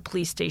left the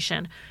police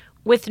station,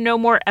 with no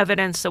more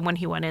evidence than when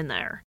he went in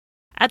there.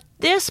 At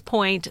this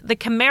point, the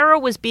Camaro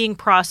was being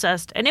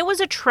processed, and it was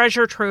a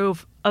treasure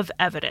trove of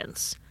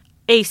evidence.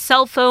 A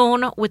cell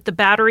phone with the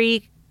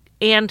battery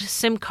and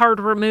SIM card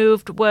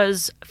removed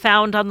was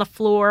found on the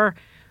floor.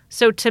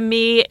 So to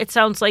me, it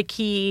sounds like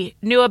he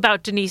knew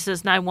about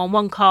Denise's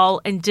 911 call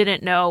and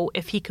didn't know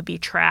if he could be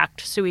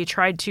tracked. So he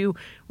tried to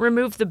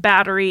remove the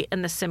battery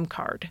and the SIM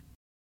card.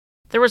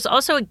 There was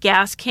also a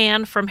gas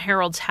can from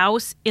Harold's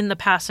house in the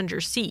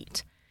passenger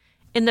seat.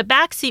 In the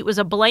back seat was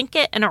a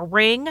blanket and a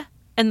ring,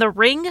 and the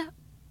ring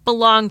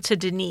belonged to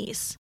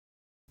Denise.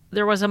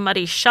 There was a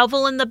muddy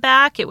shovel in the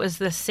back. It was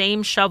the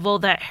same shovel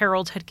that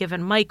Harold had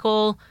given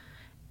Michael.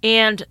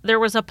 And there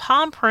was a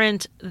palm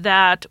print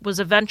that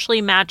was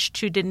eventually matched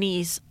to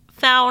Denise,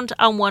 found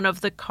on one of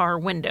the car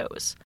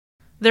windows.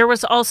 There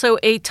was also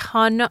a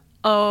ton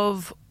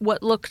of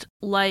what looked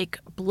like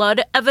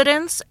blood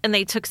evidence, and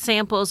they took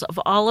samples of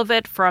all of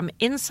it from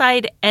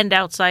inside and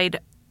outside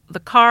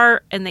the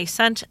car, and they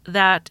sent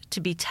that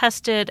to be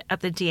tested at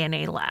the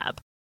DNA lab.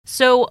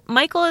 So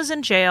Michael is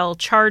in jail,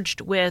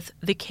 charged with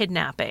the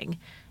kidnapping.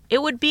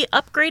 It would be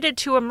upgraded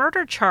to a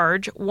murder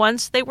charge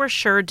once they were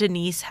sure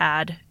Denise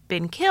had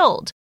been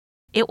killed.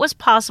 It was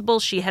possible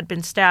she had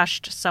been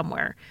stashed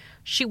somewhere.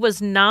 She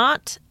was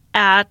not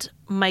at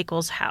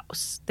Michael's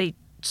house. They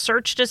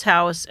searched his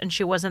house and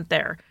she wasn't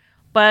there.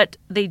 But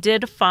they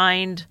did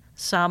find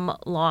some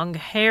long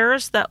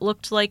hairs that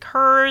looked like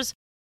hers.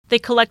 They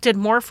collected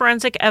more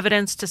forensic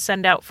evidence to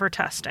send out for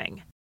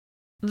testing.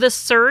 The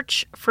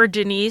search for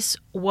Denise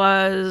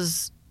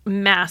was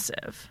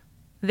massive.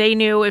 They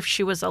knew if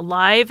she was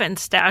alive and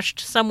stashed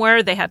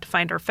somewhere, they had to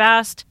find her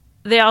fast.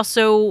 They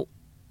also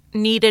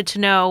needed to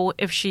know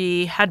if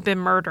she had been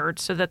murdered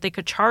so that they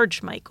could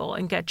charge Michael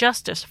and get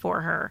justice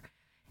for her.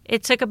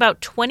 It took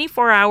about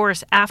 24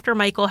 hours after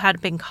Michael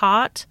had been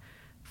caught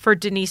for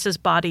Denise's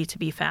body to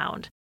be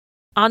found.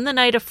 On the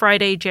night of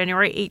Friday,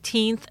 January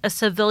 18th, a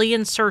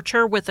civilian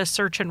searcher with a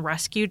search and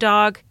rescue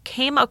dog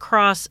came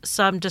across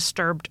some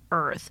disturbed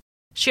earth.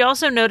 She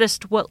also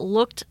noticed what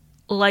looked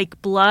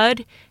like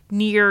blood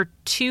near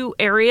 2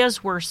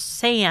 areas where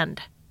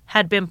sand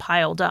had been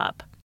piled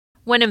up.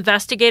 When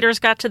investigators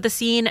got to the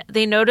scene,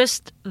 they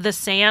noticed the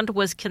sand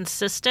was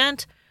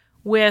consistent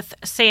with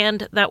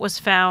sand that was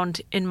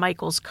found in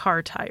Michael's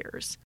car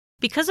tires.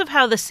 Because of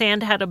how the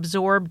sand had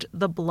absorbed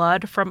the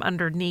blood from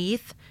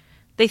underneath,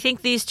 they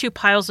think these 2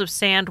 piles of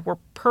sand were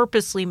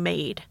purposely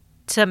made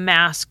to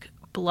mask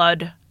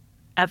blood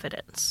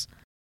evidence.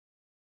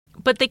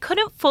 But they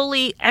couldn't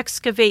fully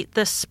excavate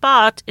the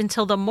spot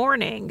until the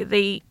morning.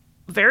 They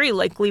very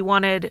likely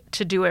wanted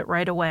to do it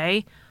right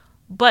away,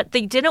 but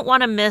they didn't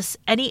want to miss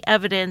any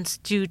evidence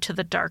due to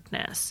the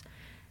darkness.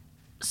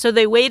 So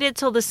they waited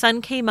till the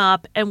sun came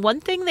up, and one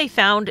thing they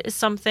found is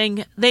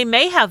something they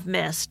may have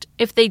missed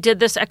if they did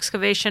this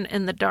excavation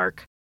in the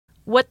dark.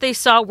 What they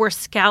saw were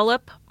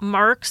scallop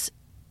marks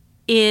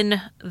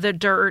in the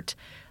dirt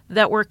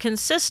that were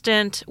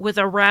consistent with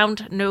a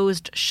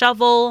round-nosed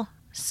shovel,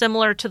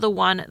 similar to the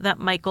one that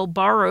Michael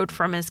borrowed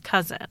from his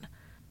cousin.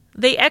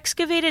 They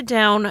excavated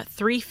down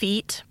 3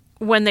 feet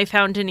when they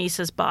found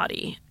Denise's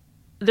body.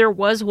 There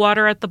was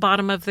water at the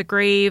bottom of the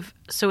grave,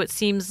 so it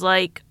seems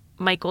like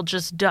Michael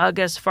just dug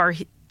as far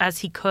as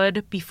he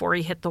could before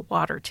he hit the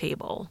water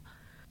table.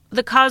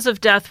 The cause of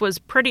death was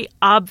pretty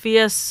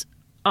obvious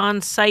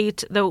on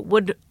site, though it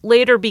would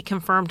later be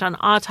confirmed on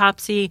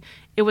autopsy.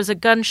 It was a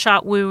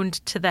gunshot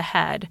wound to the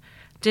head.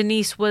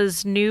 Denise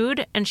was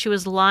nude and she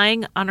was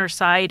lying on her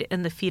side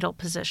in the fetal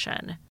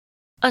position.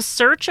 A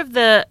search of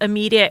the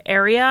immediate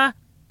area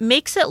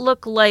makes it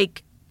look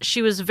like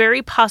she was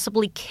very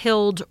possibly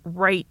killed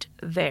right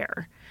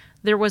there.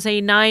 There was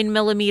a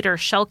 9mm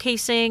shell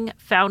casing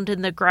found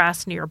in the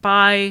grass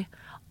nearby.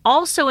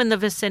 Also in the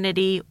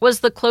vicinity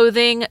was the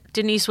clothing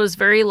Denise was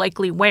very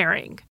likely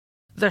wearing.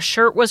 The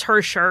shirt was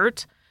her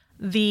shirt.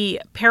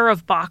 The pair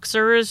of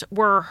boxers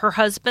were her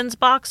husband's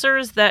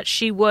boxers that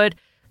she would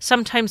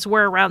sometimes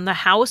wear around the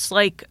house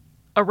like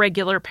a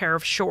regular pair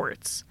of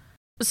shorts.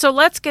 So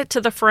let's get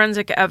to the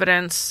forensic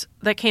evidence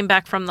that came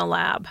back from the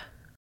lab.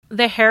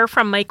 The hair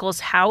from Michael's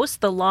house,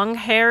 the long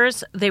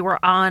hairs, they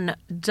were on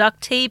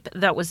duct tape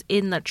that was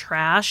in the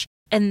trash,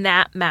 and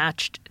that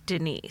matched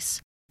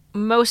Denise.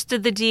 Most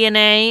of the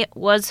DNA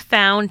was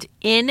found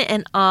in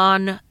and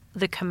on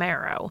the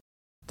Camaro.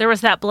 There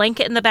was that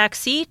blanket in the back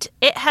seat.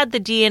 It had the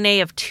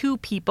DNA of 2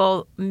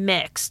 people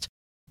mixed.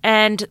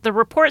 And the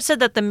report said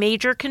that the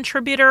major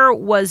contributor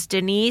was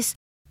Denise,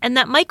 and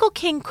that Michael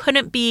King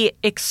couldn't be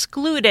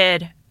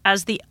excluded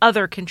as the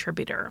other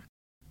contributor.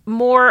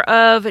 More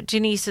of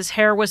Denise's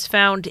hair was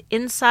found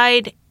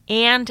inside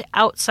and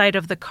outside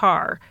of the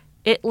car.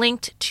 It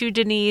linked to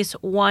Denise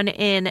 1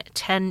 in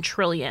 10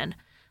 trillion.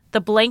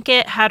 The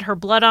blanket had her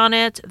blood on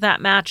it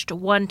that matched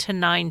 1 to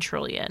 9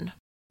 trillion.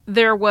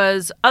 There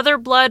was other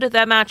blood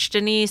that matched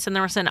Denise, and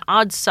there was an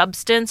odd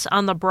substance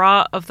on the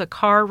bra of the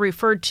car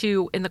referred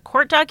to in the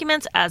court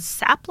documents as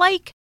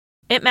sap-like.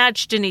 It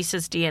matched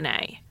Denise's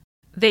DNA.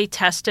 They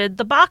tested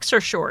the boxer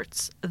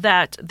shorts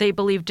that they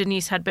believed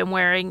Denise had been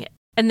wearing,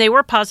 and they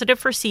were positive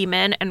for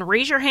semen. And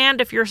raise your hand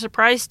if you're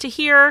surprised to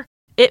hear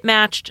it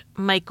matched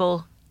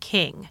Michael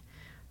King.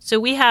 So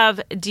we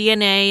have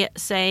DNA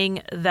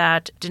saying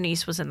that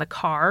Denise was in the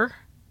car.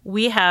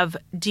 We have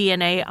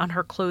DNA on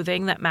her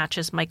clothing that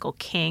matches Michael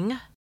King.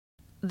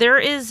 There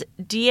is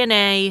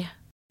DNA,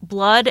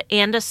 blood,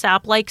 and a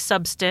sap-like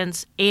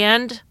substance,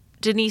 and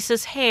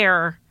Denise's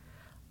hair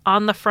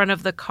on the front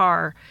of the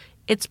car.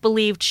 It's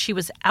believed she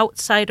was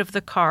outside of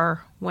the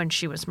car when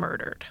she was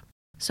murdered.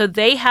 So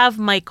they have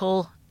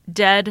Michael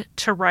dead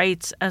to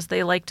rights, as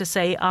they like to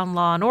say on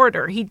Law &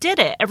 Order. He did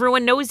it.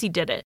 Everyone knows he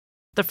did it.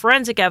 The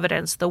forensic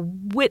evidence, the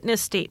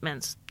witness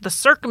statements, the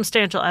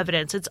circumstantial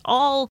evidence, it's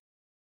all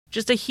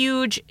just a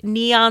huge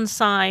neon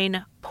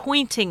sign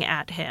pointing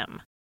at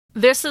him.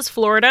 This is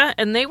Florida,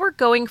 and they were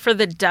going for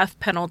the death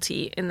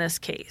penalty in this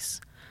case.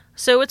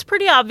 So it's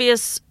pretty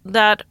obvious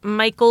that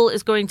Michael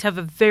is going to have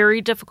a very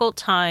difficult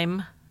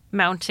time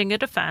mounting a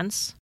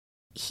defense.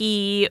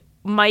 He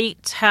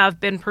might have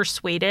been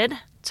persuaded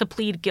to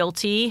plead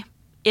guilty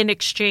in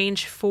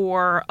exchange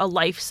for a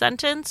life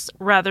sentence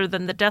rather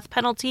than the death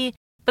penalty,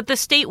 but the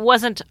state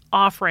wasn't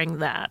offering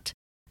that.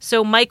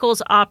 So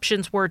Michael's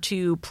options were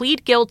to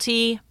plead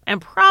guilty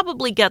and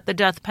probably get the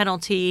death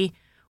penalty,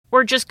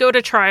 or just go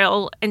to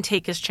trial and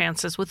take his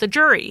chances with the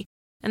jury.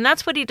 And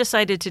that's what he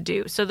decided to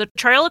do. So the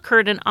trial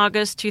occurred in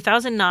August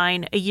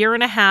 2009, a year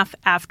and a half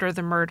after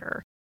the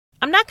murder.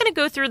 I'm not going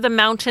to go through the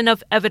mountain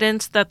of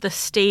evidence that the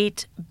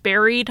state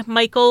buried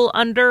Michael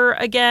under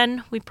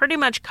again. We pretty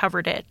much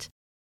covered it.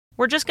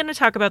 We're just going to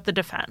talk about the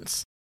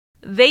defense.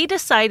 They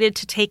decided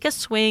to take a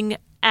swing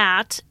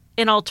at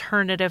an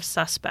alternative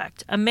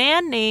suspect, a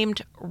man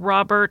named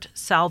Robert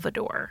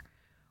Salvador.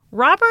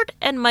 Robert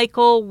and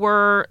Michael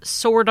were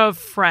sort of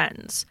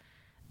friends.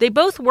 They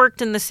both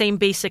worked in the same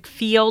basic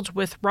field,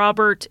 with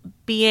Robert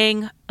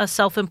being a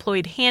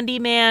self-employed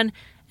handyman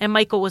and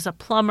Michael was a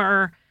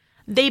plumber.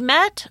 They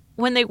met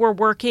when they were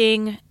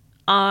working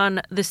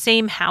on the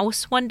same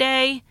house one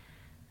day,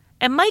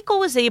 and Michael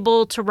was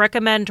able to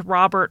recommend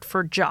Robert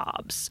for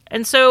jobs.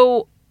 And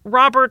so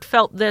Robert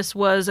felt this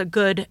was a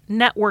good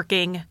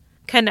networking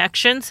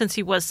connection since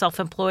he was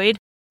self-employed.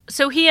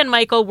 So he and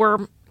Michael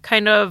were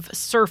kind of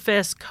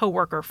surface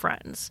coworker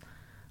friends.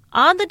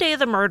 On the day of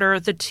the murder,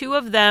 the two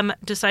of them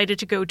decided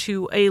to go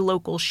to a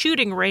local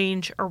shooting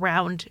range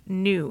around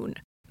noon.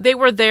 They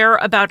were there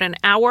about an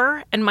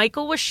hour, and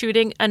Michael was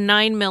shooting a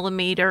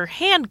 9mm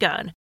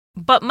handgun.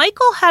 But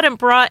Michael hadn't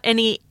brought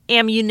any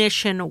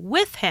ammunition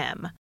with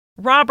him.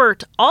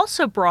 Robert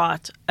also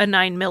brought a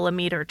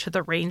 9mm to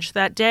the range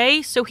that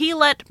day, so he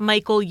let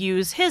Michael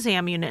use his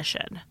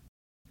ammunition.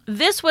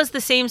 This was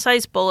the same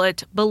size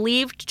bullet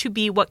believed to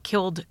be what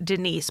killed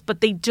Denise,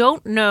 but they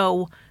don't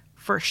know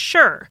for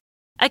sure.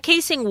 A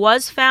casing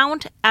was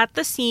found at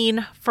the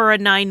scene for a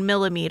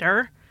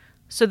 9mm,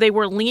 so they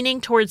were leaning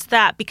towards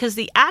that because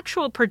the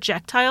actual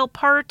projectile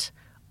part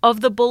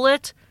of the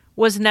bullet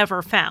was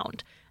never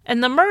found,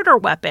 and the murder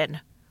weapon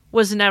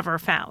was never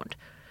found.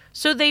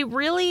 So they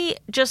really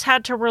just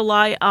had to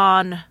rely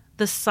on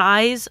the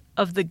size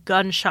of the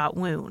gunshot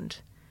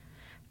wound.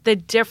 The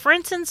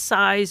difference in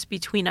size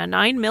between a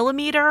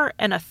 9mm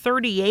and a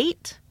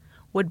 .38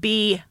 would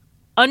be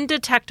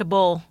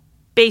undetectable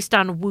based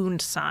on wound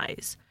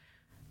size.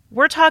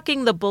 We're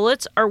talking the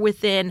bullets are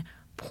within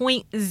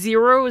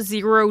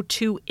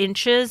 0.002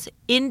 inches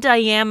in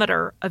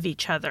diameter of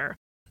each other.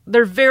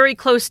 They're very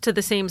close to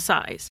the same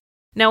size.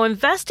 Now,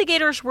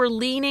 investigators were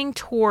leaning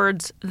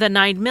towards the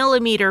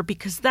 9mm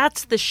because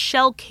that's the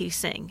shell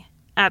casing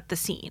at the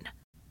scene.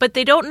 But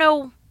they don't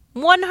know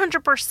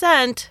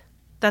 100%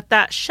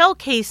 that shell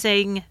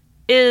casing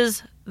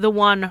is the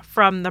one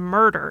from the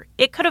murder.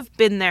 It could have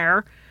been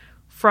there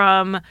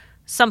from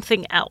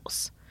something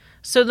else.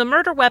 So the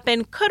murder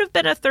weapon could have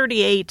been a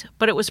 .38,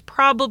 but it was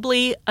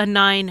probably a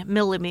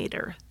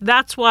 9mm.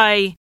 That's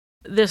why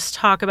this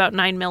talk about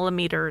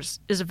 9mm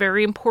is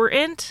very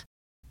important,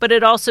 but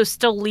it also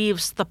still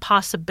leaves the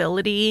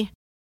possibility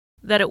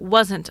that it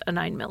wasn't a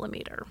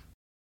 9mm.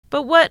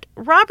 But what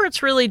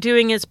Robert's really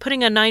doing is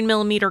putting a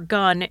 9mm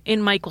gun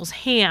in Michael's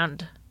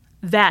hand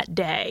that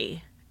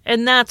day,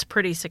 and that's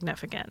pretty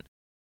significant.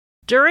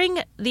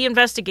 During the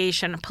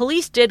investigation,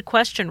 police did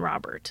question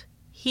Robert.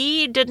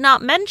 He did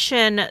not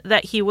mention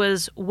that he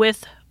was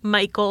with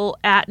Michael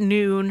at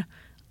noon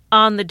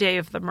on the day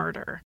of the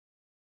murder.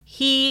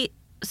 He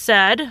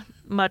said,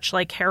 much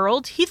like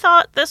Harold, he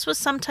thought this was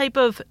some type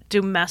of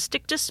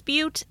domestic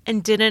dispute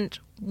and didn't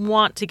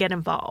want to get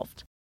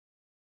involved.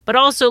 But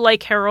also,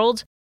 like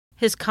Harold,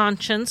 his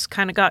conscience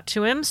kind of got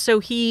to him, so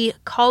he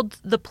called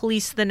the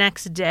police the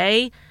next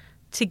day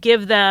to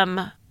give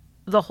them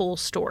the whole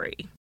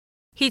story.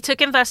 He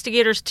took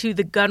investigators to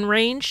the gun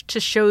range to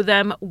show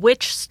them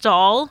which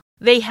stall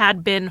they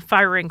had been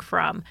firing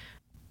from,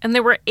 and they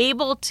were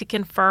able to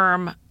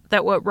confirm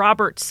that what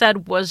Robert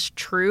said was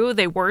true.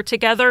 They were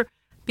together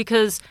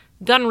because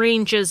gun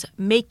ranges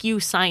make you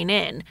sign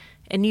in,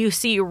 and you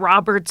see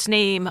Robert's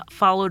name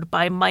followed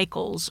by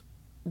Michael's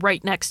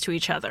right next to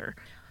each other.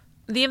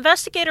 The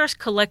investigators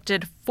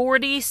collected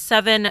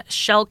 47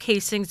 shell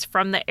casings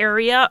from the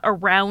area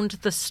around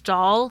the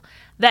stall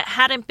that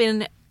hadn't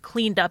been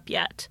cleaned up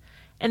yet,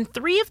 and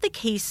 3 of the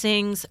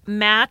casings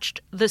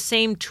matched the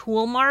same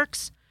tool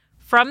marks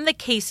from the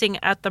casing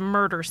at the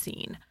murder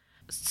scene.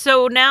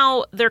 So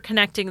now they're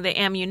connecting the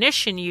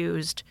ammunition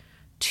used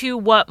to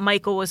what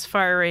Michael was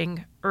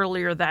firing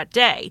earlier that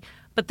day.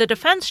 But the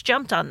defense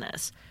jumped on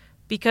this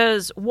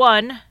because,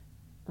 1,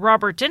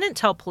 Robert didn't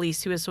tell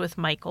police he was with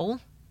Michael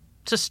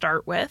to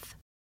start with,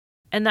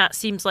 and that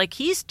seems like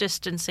he's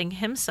distancing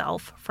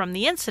himself from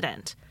the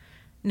incident.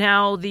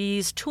 Now,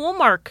 these tool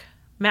mark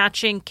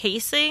matching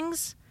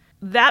casings,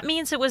 that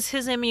means it was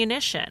his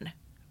ammunition.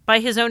 By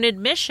his own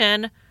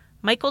admission,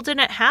 Michael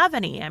didn't have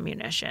any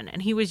ammunition,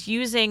 and he was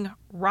using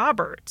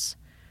Robert's.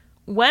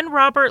 When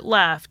Robert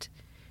left,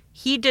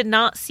 he did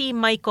not see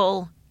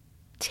Michael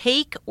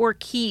take or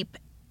keep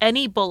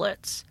any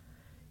bullets.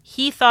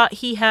 He thought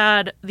he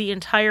had the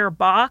entire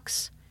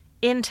box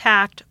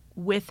intact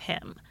with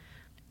him.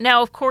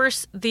 Now, of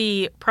course,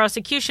 the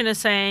prosecution is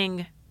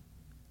saying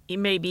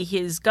maybe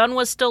his gun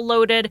was still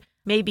loaded,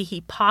 maybe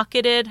he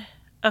pocketed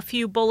a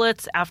few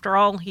bullets. After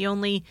all, he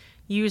only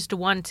used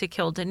 1 to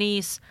kill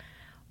Denise.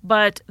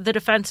 But the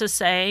defense is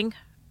saying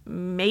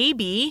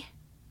maybe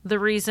the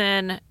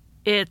reason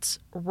it's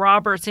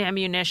Robert's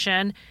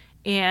ammunition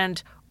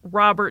and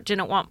Robert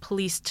didn't want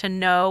police to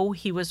know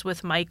he was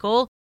with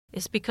Michael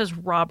is because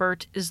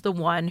Robert is the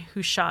one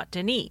who shot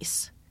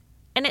Denise.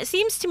 And it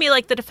seems to me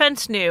like the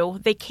defense knew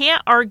they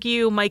can't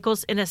argue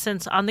Michael's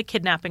innocence on the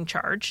kidnapping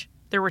charge.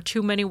 There were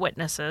too many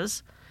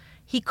witnesses.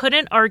 He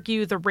couldn't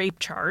argue the rape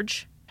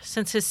charge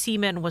since his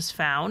semen was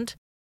found.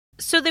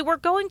 So they were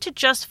going to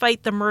just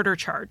fight the murder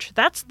charge.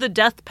 That's the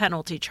death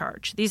penalty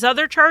charge. These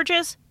other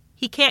charges,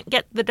 he can't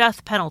get the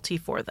death penalty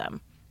for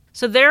them.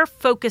 So they're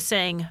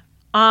focusing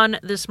on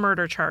this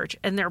murder charge,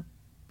 and they're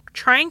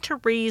trying to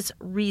raise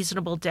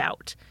reasonable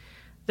doubt.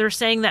 They're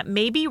saying that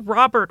maybe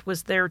Robert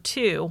was there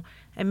too,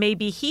 and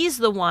maybe he's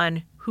the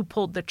one who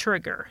pulled the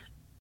trigger.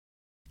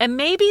 And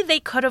maybe they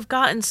could have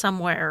gotten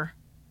somewhere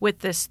with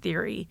this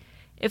theory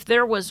if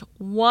there was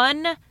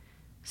one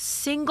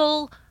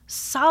single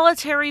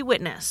solitary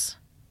witness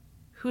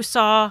who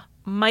saw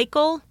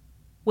Michael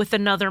with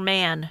another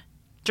man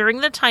during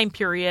the time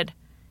period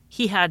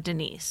he had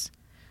Denise.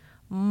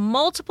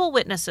 Multiple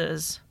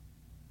witnesses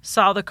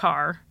saw the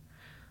car.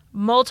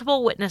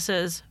 Multiple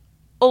witnesses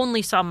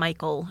only saw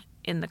Michael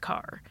in the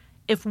car.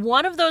 If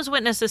one of those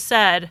witnesses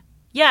said,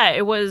 yeah,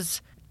 it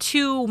was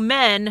 2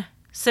 men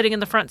sitting in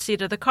the front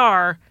seat of the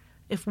car,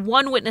 if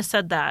one witness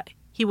said that,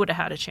 he would have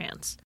had a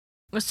chance.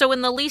 So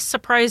in the least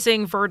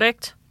surprising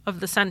verdict of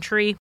the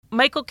century,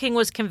 Michael King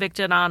was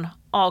convicted on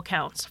all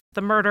counts: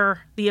 the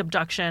murder, the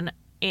abduction,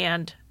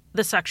 and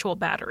the sexual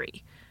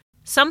battery.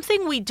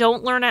 Something we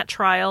don't learn at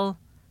trial,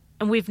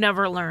 and we've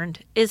never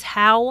learned, is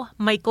how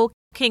Michael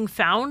King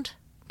found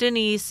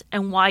Denise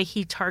and why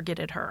he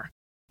targeted her.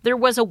 There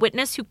was a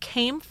witness who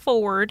came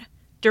forward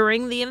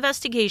during the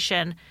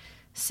investigation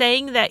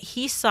saying that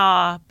he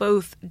saw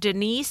both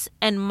Denise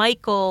and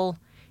Michael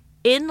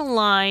in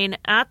line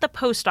at the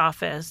post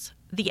office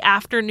the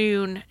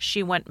afternoon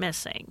she went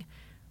missing,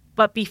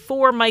 but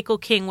before Michael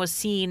King was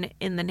seen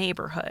in the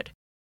neighborhood.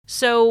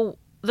 So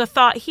the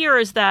thought here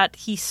is that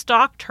he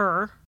stalked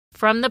her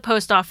from the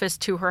post office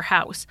to her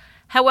house.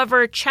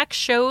 However, checks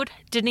showed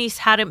Denise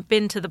hadn't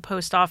been to the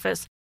post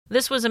office.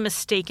 This was a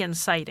mistaken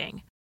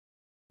sighting.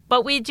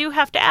 But we do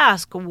have to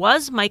ask,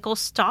 was Michael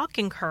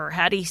stalking her?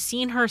 Had he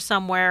seen her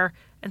somewhere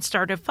and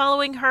started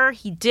following her?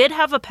 He did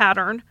have a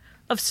pattern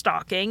of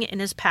stalking in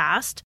his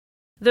past.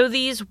 Though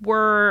these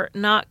were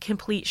not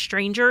complete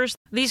strangers,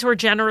 these were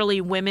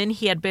generally women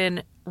he had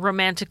been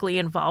romantically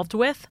involved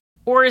with.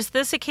 Or is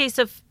this a case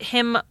of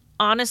him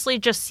honestly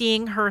just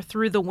seeing her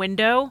through the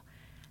window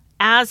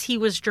as he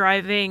was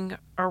driving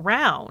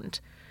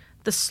around?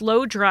 The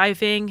slow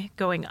driving,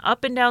 going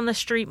up and down the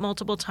street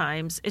multiple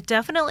times, it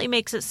definitely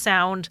makes it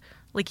sound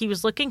like he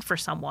was looking for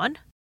someone.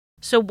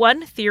 So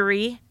one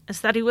theory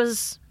is that he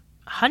was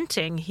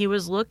hunting. He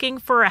was looking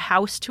for a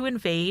house to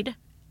invade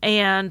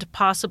and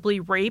possibly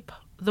rape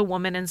the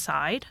woman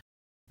inside.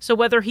 So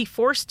whether he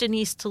forced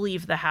Denise to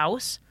leave the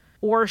house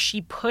or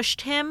she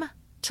pushed him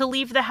to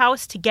leave the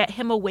house to get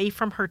him away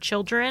from her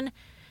children,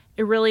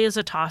 it really is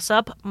a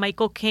toss-up.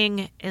 Michael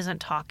King isn't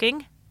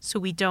talking, so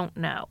we don't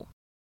know.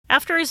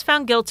 After he's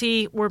found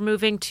guilty, we're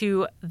moving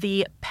to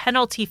the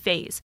penalty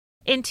phase.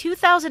 In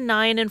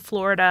 2009 in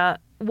Florida,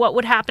 what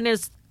would happen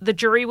is the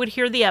jury would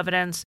hear the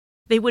evidence.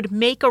 They would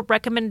make a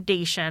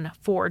recommendation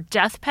for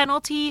death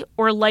penalty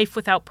or life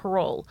without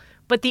parole,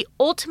 but the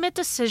ultimate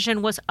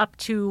decision was up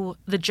to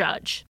the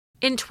judge.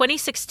 In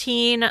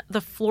 2016,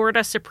 the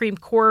Florida Supreme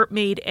Court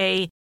made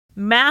a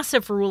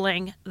massive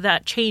ruling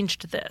that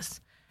changed this.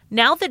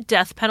 Now the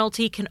death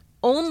penalty can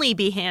only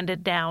be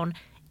handed down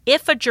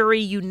if a jury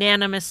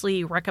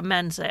unanimously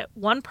recommends it.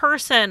 One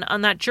person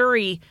on that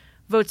jury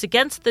votes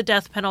against the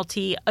death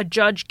penalty, a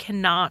judge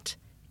cannot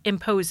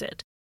impose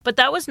it. But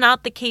that was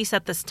not the case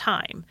at this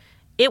time.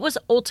 It was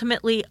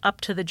ultimately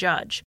up to the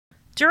judge.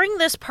 During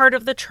this part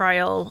of the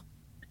trial,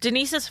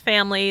 Denise's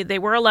family, they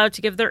were allowed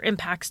to give their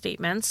impact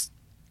statements.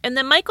 And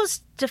then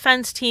Michael's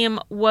defense team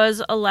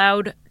was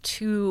allowed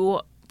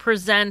to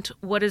present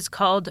what is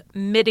called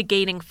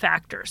mitigating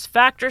factors,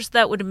 factors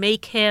that would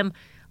make him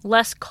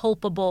less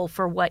culpable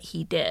for what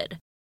he did.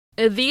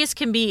 These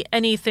can be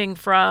anything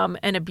from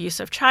an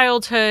abusive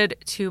childhood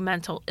to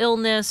mental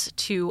illness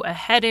to a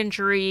head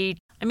injury.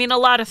 I mean, a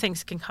lot of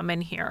things can come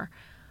in here.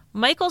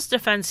 Michael's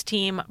defense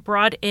team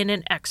brought in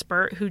an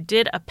expert who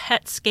did a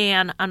PET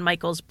scan on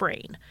Michael's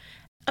brain.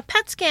 A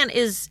PET scan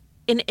is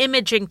an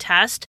imaging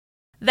test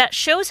that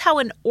shows how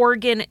an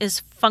organ is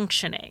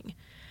functioning.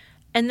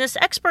 And this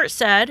expert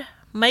said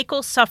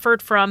Michael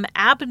suffered from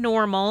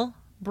abnormal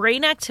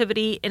brain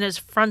activity in his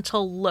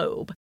frontal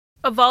lobe.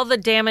 Of all the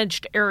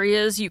damaged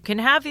areas you can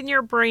have in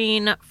your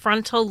brain,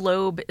 frontal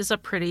lobe is a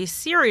pretty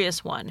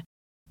serious one.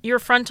 Your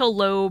frontal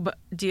lobe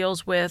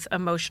deals with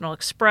emotional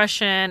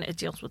expression, it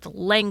deals with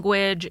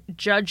language,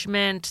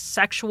 judgment,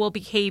 sexual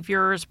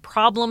behaviors,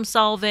 problem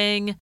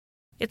solving.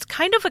 It's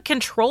kind of a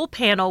control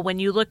panel when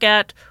you look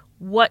at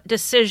what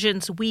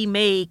decisions we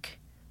make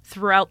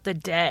throughout the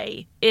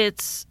day.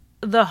 It's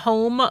the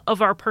home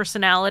of our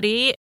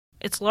personality.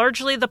 It's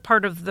largely the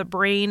part of the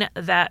brain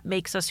that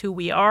makes us who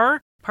we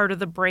are, part of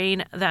the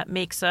brain that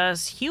makes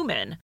us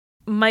human.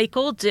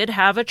 Michael did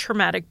have a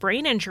traumatic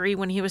brain injury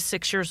when he was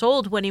 6 years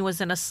old when he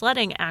was in a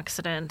sledding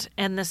accident.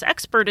 And this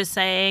expert is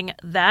saying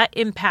that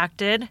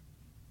impacted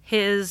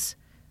his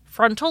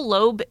frontal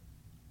lobe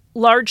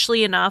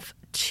largely enough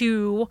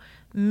to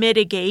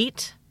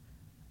mitigate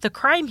the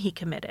crime he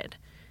committed.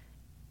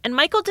 And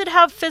Michael did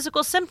have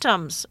physical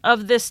symptoms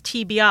of this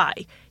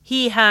TBI.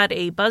 He had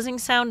a buzzing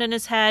sound in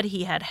his head.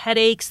 He had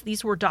headaches.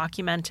 These were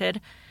documented.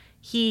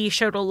 He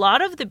showed a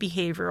lot of the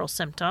behavioral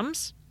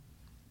symptoms.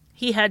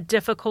 He had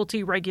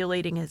difficulty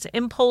regulating his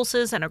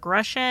impulses and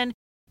aggression.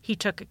 He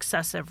took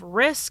excessive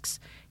risks.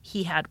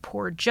 He had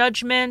poor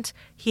judgment.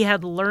 He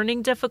had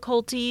learning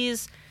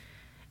difficulties.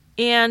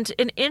 And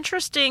an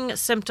interesting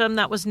symptom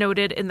that was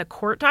noted in the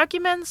court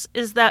documents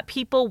is that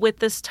people with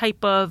this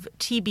type of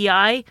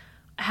TBI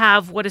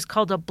have what is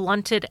called a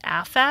blunted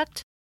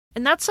affect.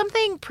 And that's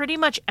something pretty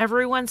much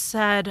everyone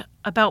said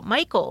about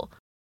Michael.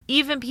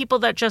 Even people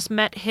that just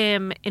met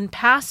him in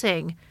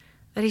passing,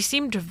 that he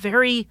seemed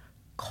very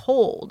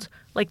cold,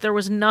 like there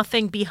was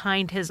nothing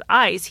behind his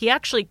eyes. He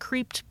actually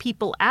creeped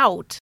people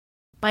out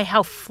by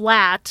how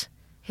flat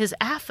his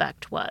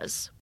affect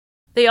was.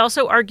 They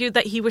also argued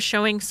that he was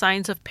showing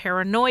signs of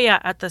paranoia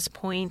at this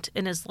point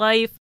in his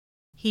life.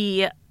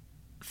 He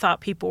thought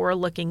people were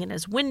looking in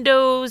his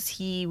windows.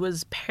 He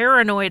was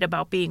paranoid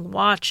about being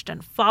watched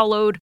and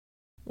followed,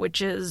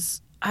 which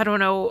is, I don't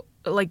know,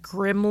 like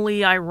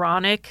grimly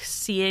ironic,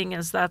 seeing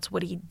as that's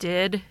what he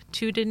did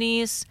to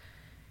Denise.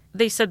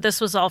 They said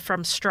this was all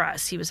from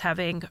stress. He was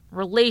having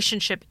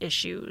relationship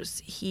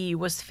issues. He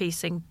was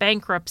facing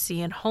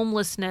bankruptcy and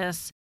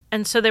homelessness.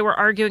 And so they were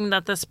arguing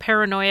that this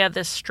paranoia,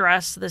 this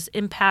stress, this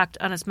impact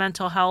on his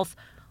mental health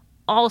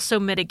also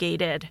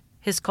mitigated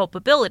his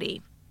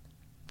culpability.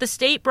 The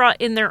state brought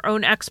in their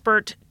own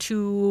expert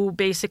to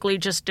basically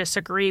just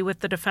disagree with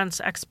the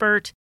defense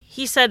expert.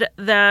 He said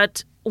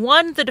that,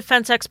 one, the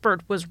defense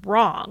expert was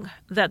wrong,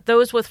 that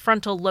those with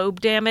frontal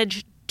lobe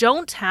damage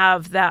don't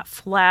have that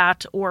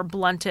flat or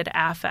blunted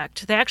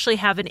affect. They actually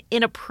have an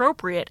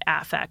inappropriate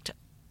affect,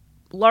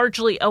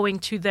 largely owing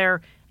to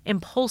their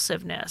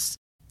impulsiveness.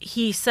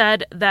 He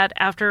said that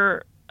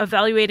after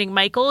evaluating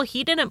Michael,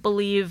 he didn't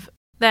believe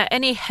that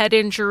any head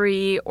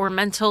injury or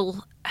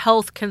mental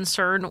health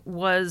concern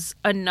was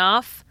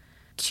enough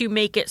to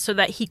make it so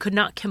that he could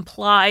not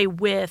comply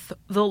with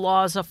the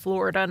laws of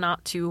Florida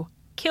not to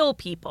kill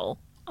people.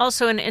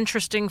 Also, an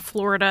interesting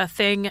Florida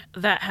thing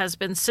that has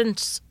been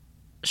since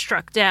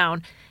struck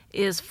down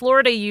is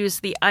Florida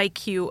used the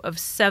IQ of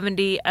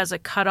 70 as a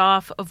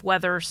cutoff of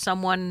whether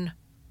someone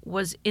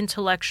was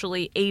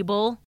intellectually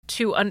able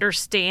to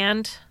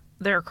understand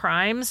their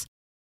crimes.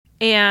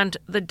 And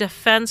the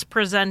defense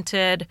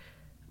presented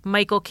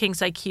Michael King's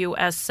IQ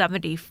as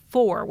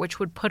 74, which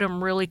would put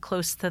him really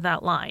close to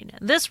that line.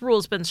 This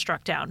rule's been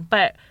struck down,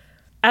 but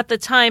at the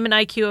time, an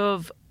IQ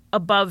of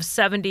above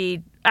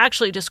 70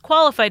 actually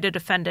disqualified a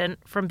defendant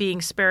from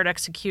being spared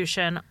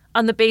execution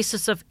on the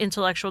basis of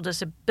intellectual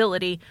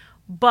disability,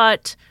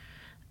 but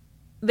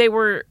they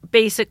were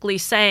basically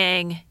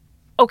saying,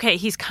 okay,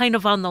 he's kind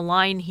of on the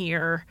line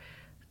here.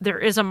 There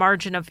is a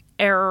margin of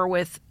error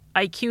with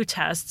IQ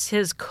tests.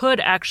 His could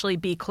actually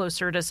be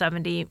closer to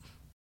 70.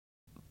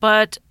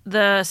 But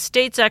the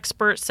state's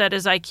expert said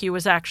his IQ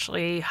was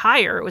actually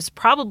higher. It was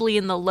probably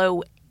in the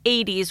low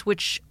 80s,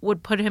 which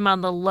would put him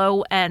on the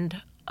low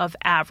end of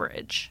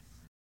average.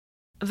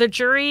 The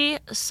jury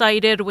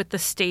sided with the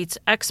state's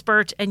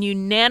expert and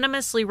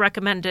unanimously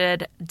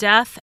recommended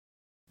death.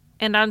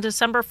 And on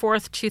December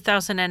 4th,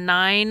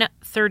 2009,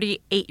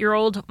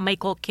 38-year-old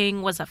Michael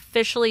King was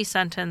officially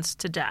sentenced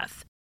to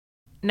death.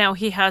 Now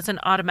he has an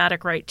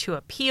automatic right to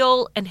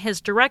appeal, and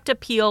his direct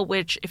appeal,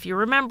 which, if you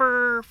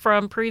remember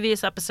from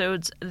previous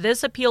episodes,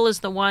 this appeal is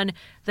the one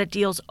that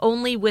deals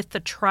only with the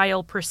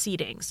trial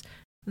proceedings.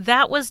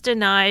 That was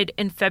denied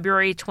in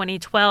February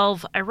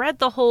 2012. I read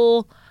the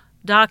whole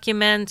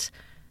document.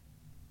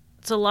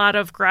 It's a lot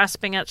of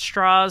grasping at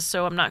straws,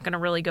 so I'm not going to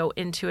really go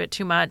into it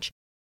too much.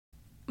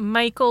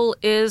 Michael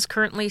is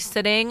currently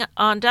sitting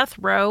on death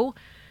row.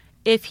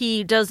 If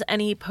he does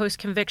any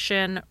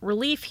post-conviction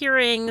relief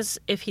hearings,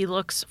 if he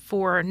looks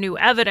for new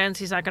evidence,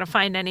 he's not going to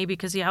find any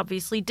because he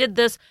obviously did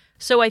this.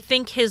 So I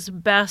think his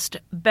best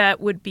bet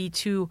would be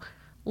to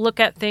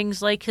look at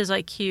things like his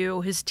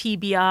IQ, his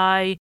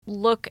TBI,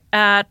 look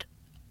at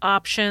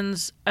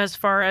options as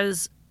far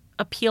as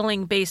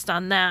appealing based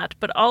on that.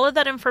 But all of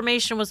that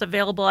information was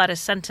available at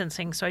his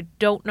sentencing, so I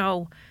don't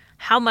know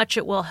how much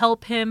it will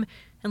help him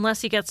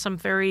unless he gets some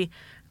very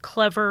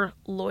clever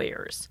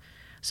lawyers.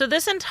 So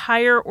this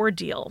entire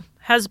ordeal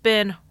has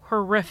been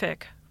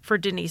horrific for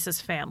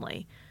Denise's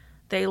family.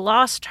 They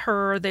lost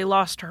her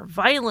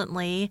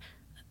violently.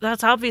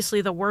 That's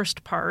obviously the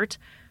worst part.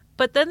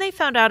 But then they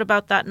found out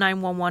about that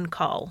 911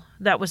 call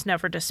that was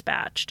never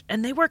dispatched,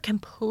 and they were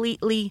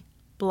completely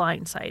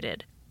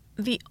blindsided.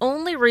 The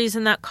only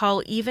reason that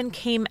call even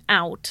came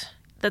out,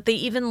 that they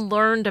even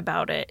learned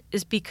about it,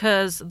 is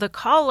because the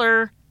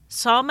caller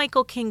saw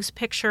Michael King's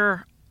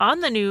picture on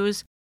the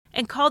news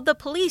and called the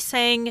police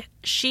saying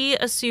she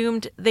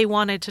assumed they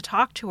wanted to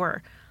talk to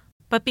her.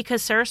 But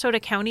because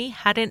Sarasota County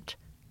hadn't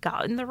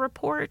gotten the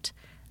report,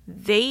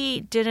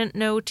 they didn't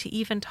know to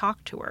even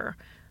talk to her.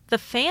 The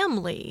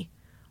family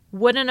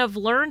wouldn't have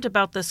learned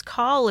about this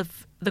call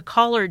if the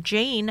caller,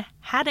 Jane,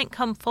 hadn't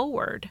come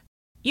forward.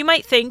 You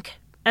might think,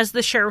 as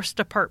the sheriff's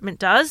department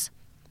does,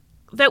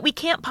 that we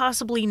can't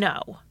possibly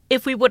know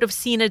if we would have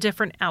seen a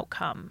different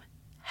outcome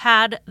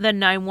had the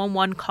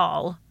 911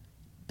 call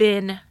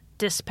been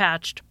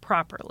dispatched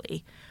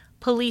properly.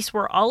 Police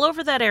were all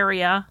over that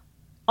area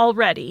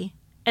already,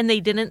 and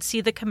they didn't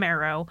see the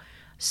Camaro,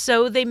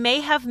 so they may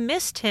have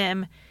missed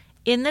him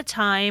in the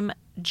time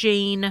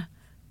Jane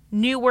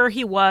knew where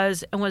he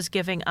was and was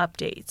giving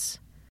updates.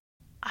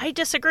 I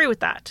disagree with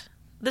that.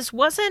 This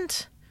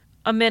wasn't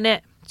a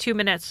minute, 2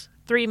 minutes,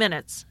 3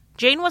 minutes.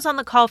 Jane was on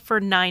the call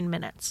for 9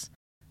 minutes.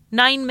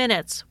 9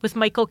 minutes with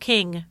Michael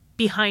King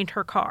behind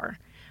her car.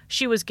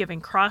 She was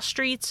giving cross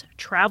streets,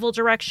 travel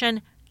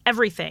direction,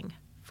 everything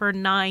for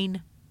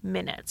 9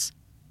 minutes.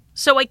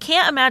 So I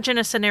can't imagine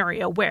a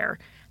scenario where,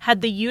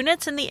 had the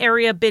units in the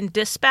area been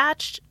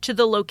dispatched to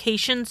the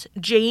locations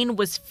Jane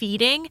was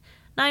feeding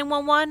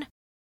 911,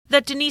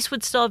 that Denise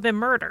would still have been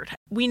murdered.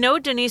 We know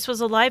Denise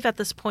was alive at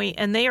this point,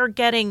 and they are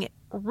getting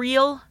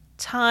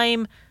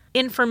real-time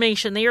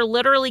information. They are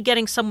literally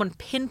getting someone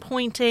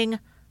pinpointing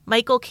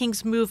Michael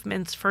King's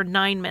movements for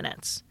 9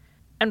 minutes.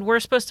 And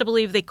we're supposed to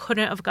believe they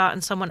couldn't have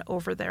gotten someone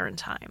over there in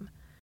time.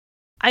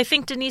 I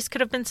think Denise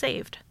could have been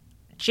saved.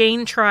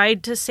 Jane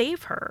tried to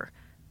save her.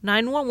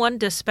 911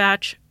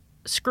 dispatch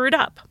screwed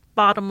up,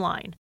 bottom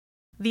line.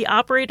 The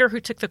operator who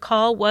took the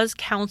call was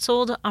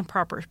counseled on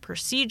proper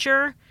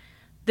procedure.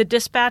 The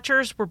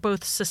dispatchers were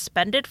both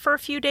suspended for a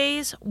few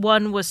days.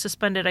 One was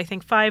suspended, I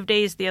think, 5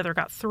 days. The other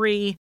got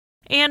 3.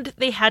 And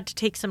they had to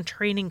take some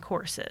training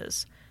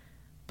courses.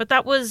 But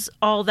that was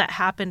all that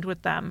happened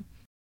with them.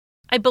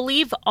 I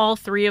believe all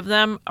 3 of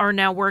them are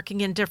now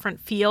working in different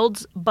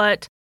fields,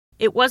 but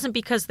it wasn't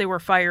because they were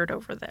fired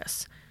over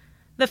this.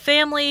 The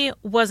family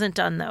wasn't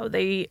done, though.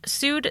 They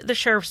sued the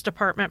sheriff's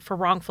department for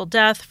wrongful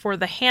death for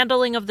the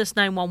handling of this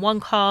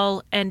 911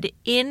 call, and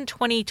in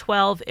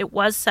 2012, it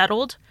was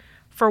settled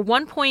for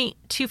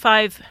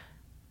 $1.25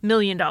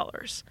 million.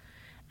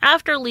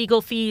 After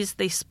legal fees,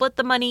 they split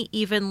the money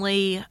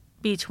evenly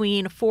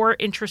between 4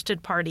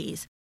 interested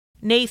parties: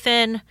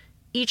 Nathan,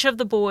 each of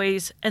the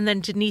boys, and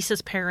then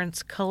Denise's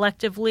parents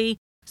collectively.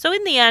 So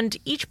in the end,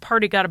 each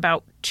party got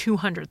about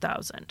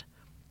 $200,000.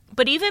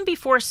 But even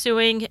before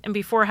suing and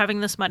before having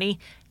this money,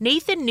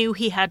 Nathan knew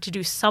he had to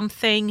do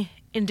something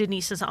in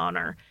Denise's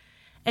honor.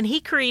 And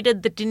he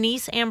created the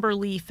Denise Amber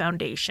Lee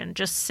Foundation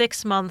just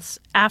 6 months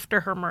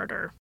after her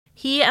murder.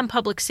 He and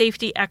public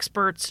safety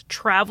experts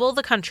travel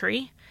the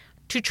country,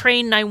 to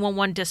train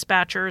 911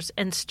 dispatchers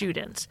and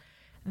students.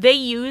 They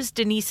use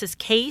Denise's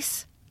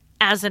case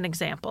as an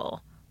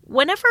example.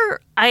 Whenever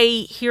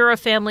I hear of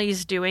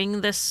families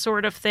doing this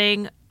sort of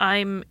thing,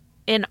 I'm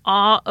in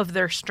awe of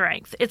their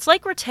strength. It's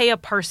like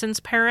Rehtaeh Parsons'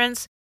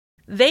 parents.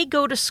 They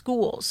go to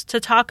schools to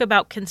talk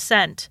about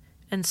consent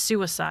and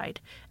suicide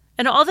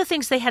and all the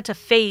things they had to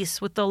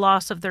face with the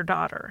loss of their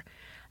daughter.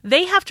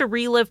 They have to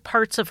relive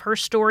parts of her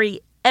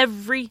story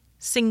every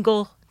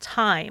single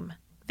time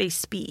they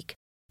speak.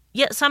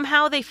 Yet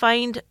somehow they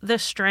find the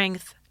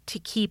strength to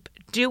keep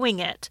doing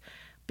it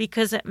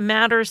because it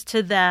matters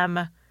to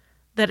them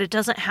that it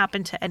doesn't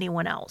happen to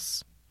anyone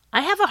else.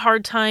 I have a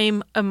hard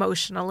time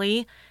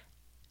emotionally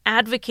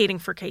advocating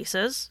for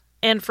cases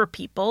and for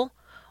people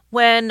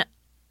when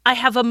I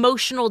have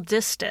emotional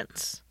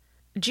distance.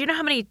 Do you know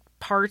how many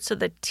parts of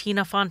the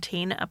Tina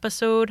Fontaine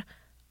episode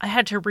I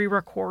had to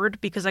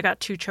re-record because I got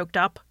too choked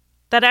up?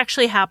 That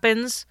actually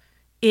happens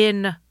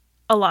in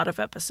a lot of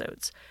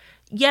episodes.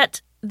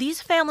 Yet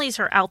these families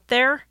are out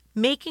there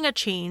making a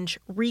change,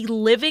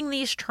 reliving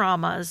these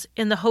traumas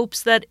in the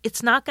hopes that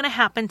it's not going to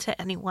happen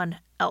to anyone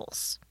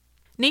else.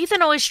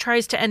 Nathan always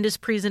tries to end his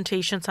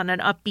presentations on an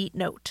upbeat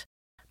note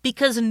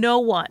because no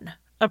one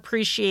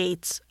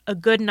appreciates a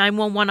good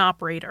 911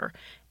 operator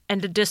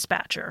and a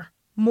dispatcher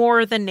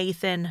more than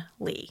Nathan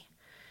Lee.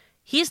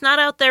 He's not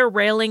out there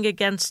railing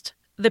against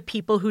the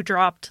people who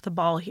dropped the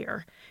ball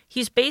here.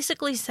 He's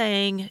basically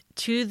saying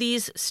to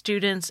these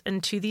students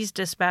and to these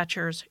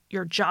dispatchers,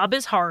 your job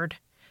is hard.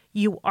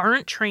 You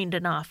aren't trained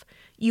enough.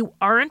 You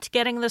aren't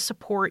getting the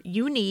support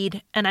you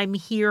need, and I'm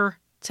here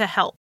to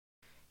help.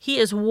 He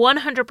is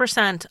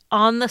 100%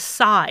 on the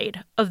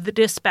side of the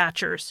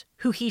dispatchers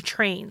who he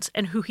trains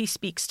and who he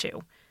speaks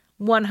to.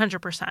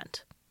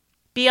 100%.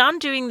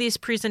 Beyond doing these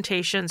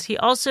presentations, he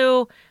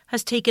also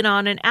has taken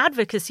on an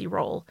advocacy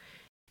role.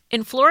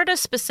 In Florida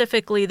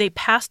specifically, they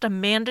passed a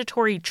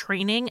mandatory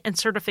training and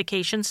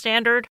certification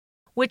standard,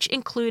 which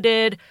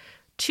included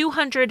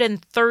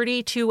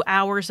 232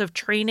 hours of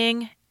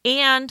training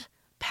and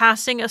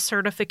passing a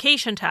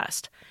certification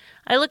test.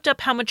 I looked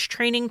up how much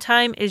training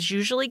time is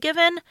usually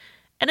given,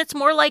 and it's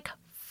more like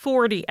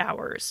 40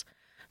 hours.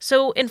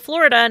 So in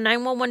Florida,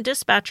 911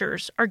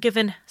 dispatchers are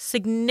given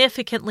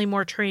significantly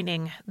more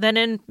training than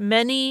in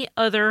many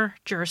other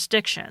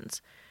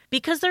jurisdictions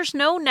because there's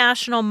no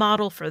national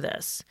model for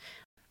this.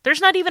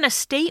 There's not even a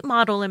state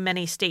model in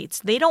many states.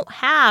 They don't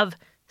have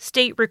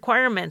state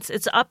requirements.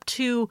 It's up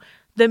to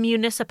the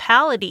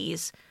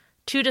municipalities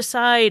to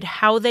decide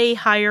how they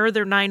hire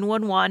their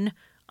 911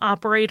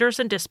 operators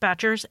and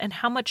dispatchers and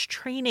how much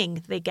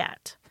training they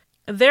get.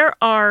 There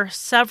are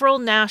several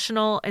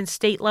national and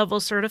state level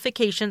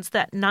certifications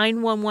that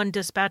 911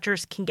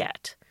 dispatchers can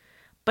get,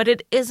 but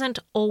it isn't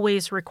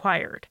always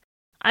required.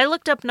 I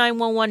looked up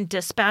 911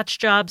 dispatch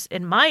jobs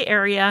in my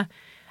area,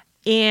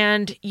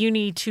 and you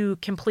need to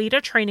complete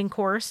a training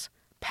course,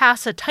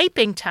 pass a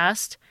typing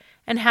test,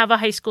 and have a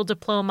high school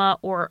diploma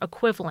or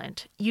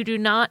equivalent. You do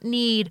not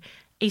need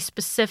a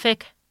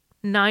specific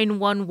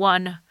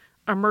 911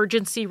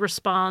 emergency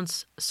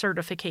response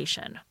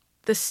certification.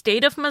 The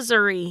state of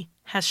Missouri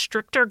has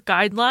stricter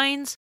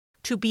guidelines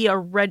to be a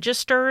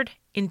registered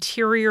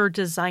interior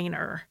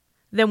designer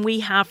than we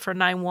have for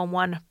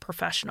 911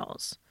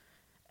 professionals.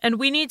 And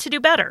we need to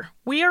do better.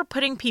 We are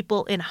putting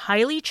people in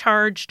highly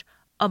charged,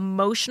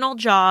 emotional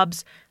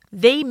jobs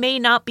they may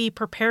not be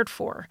prepared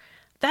for.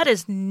 That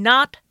is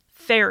not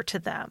fair to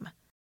them.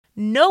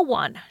 No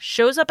one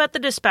shows up at the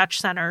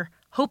dispatch center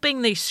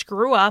hoping they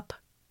screw up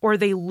or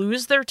they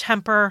lose their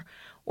temper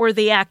or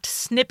they act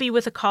snippy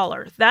with a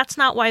caller. That's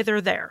not why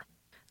they're there.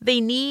 They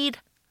need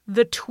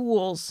the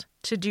tools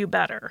to do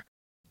better.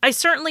 I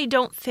certainly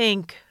don't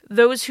think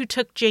those who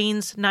took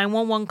Jane's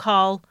 911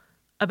 call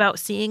about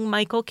seeing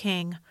Michael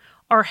King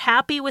are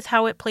happy with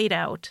how it played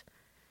out,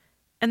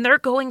 and they're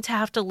going to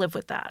have to live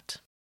with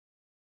that.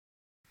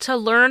 To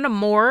learn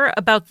more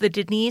about the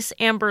Denise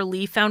Amber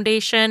Lee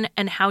Foundation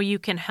and how you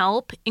can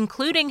help,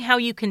 including how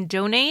you can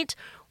donate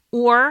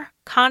or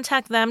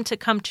contact them to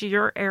come to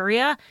your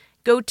area,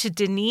 go to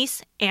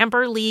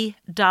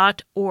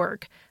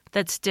deniseamberlee.org.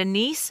 That's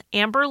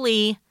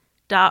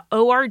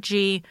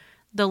deniseamberlee.org.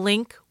 The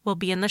link will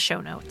be in the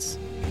show notes.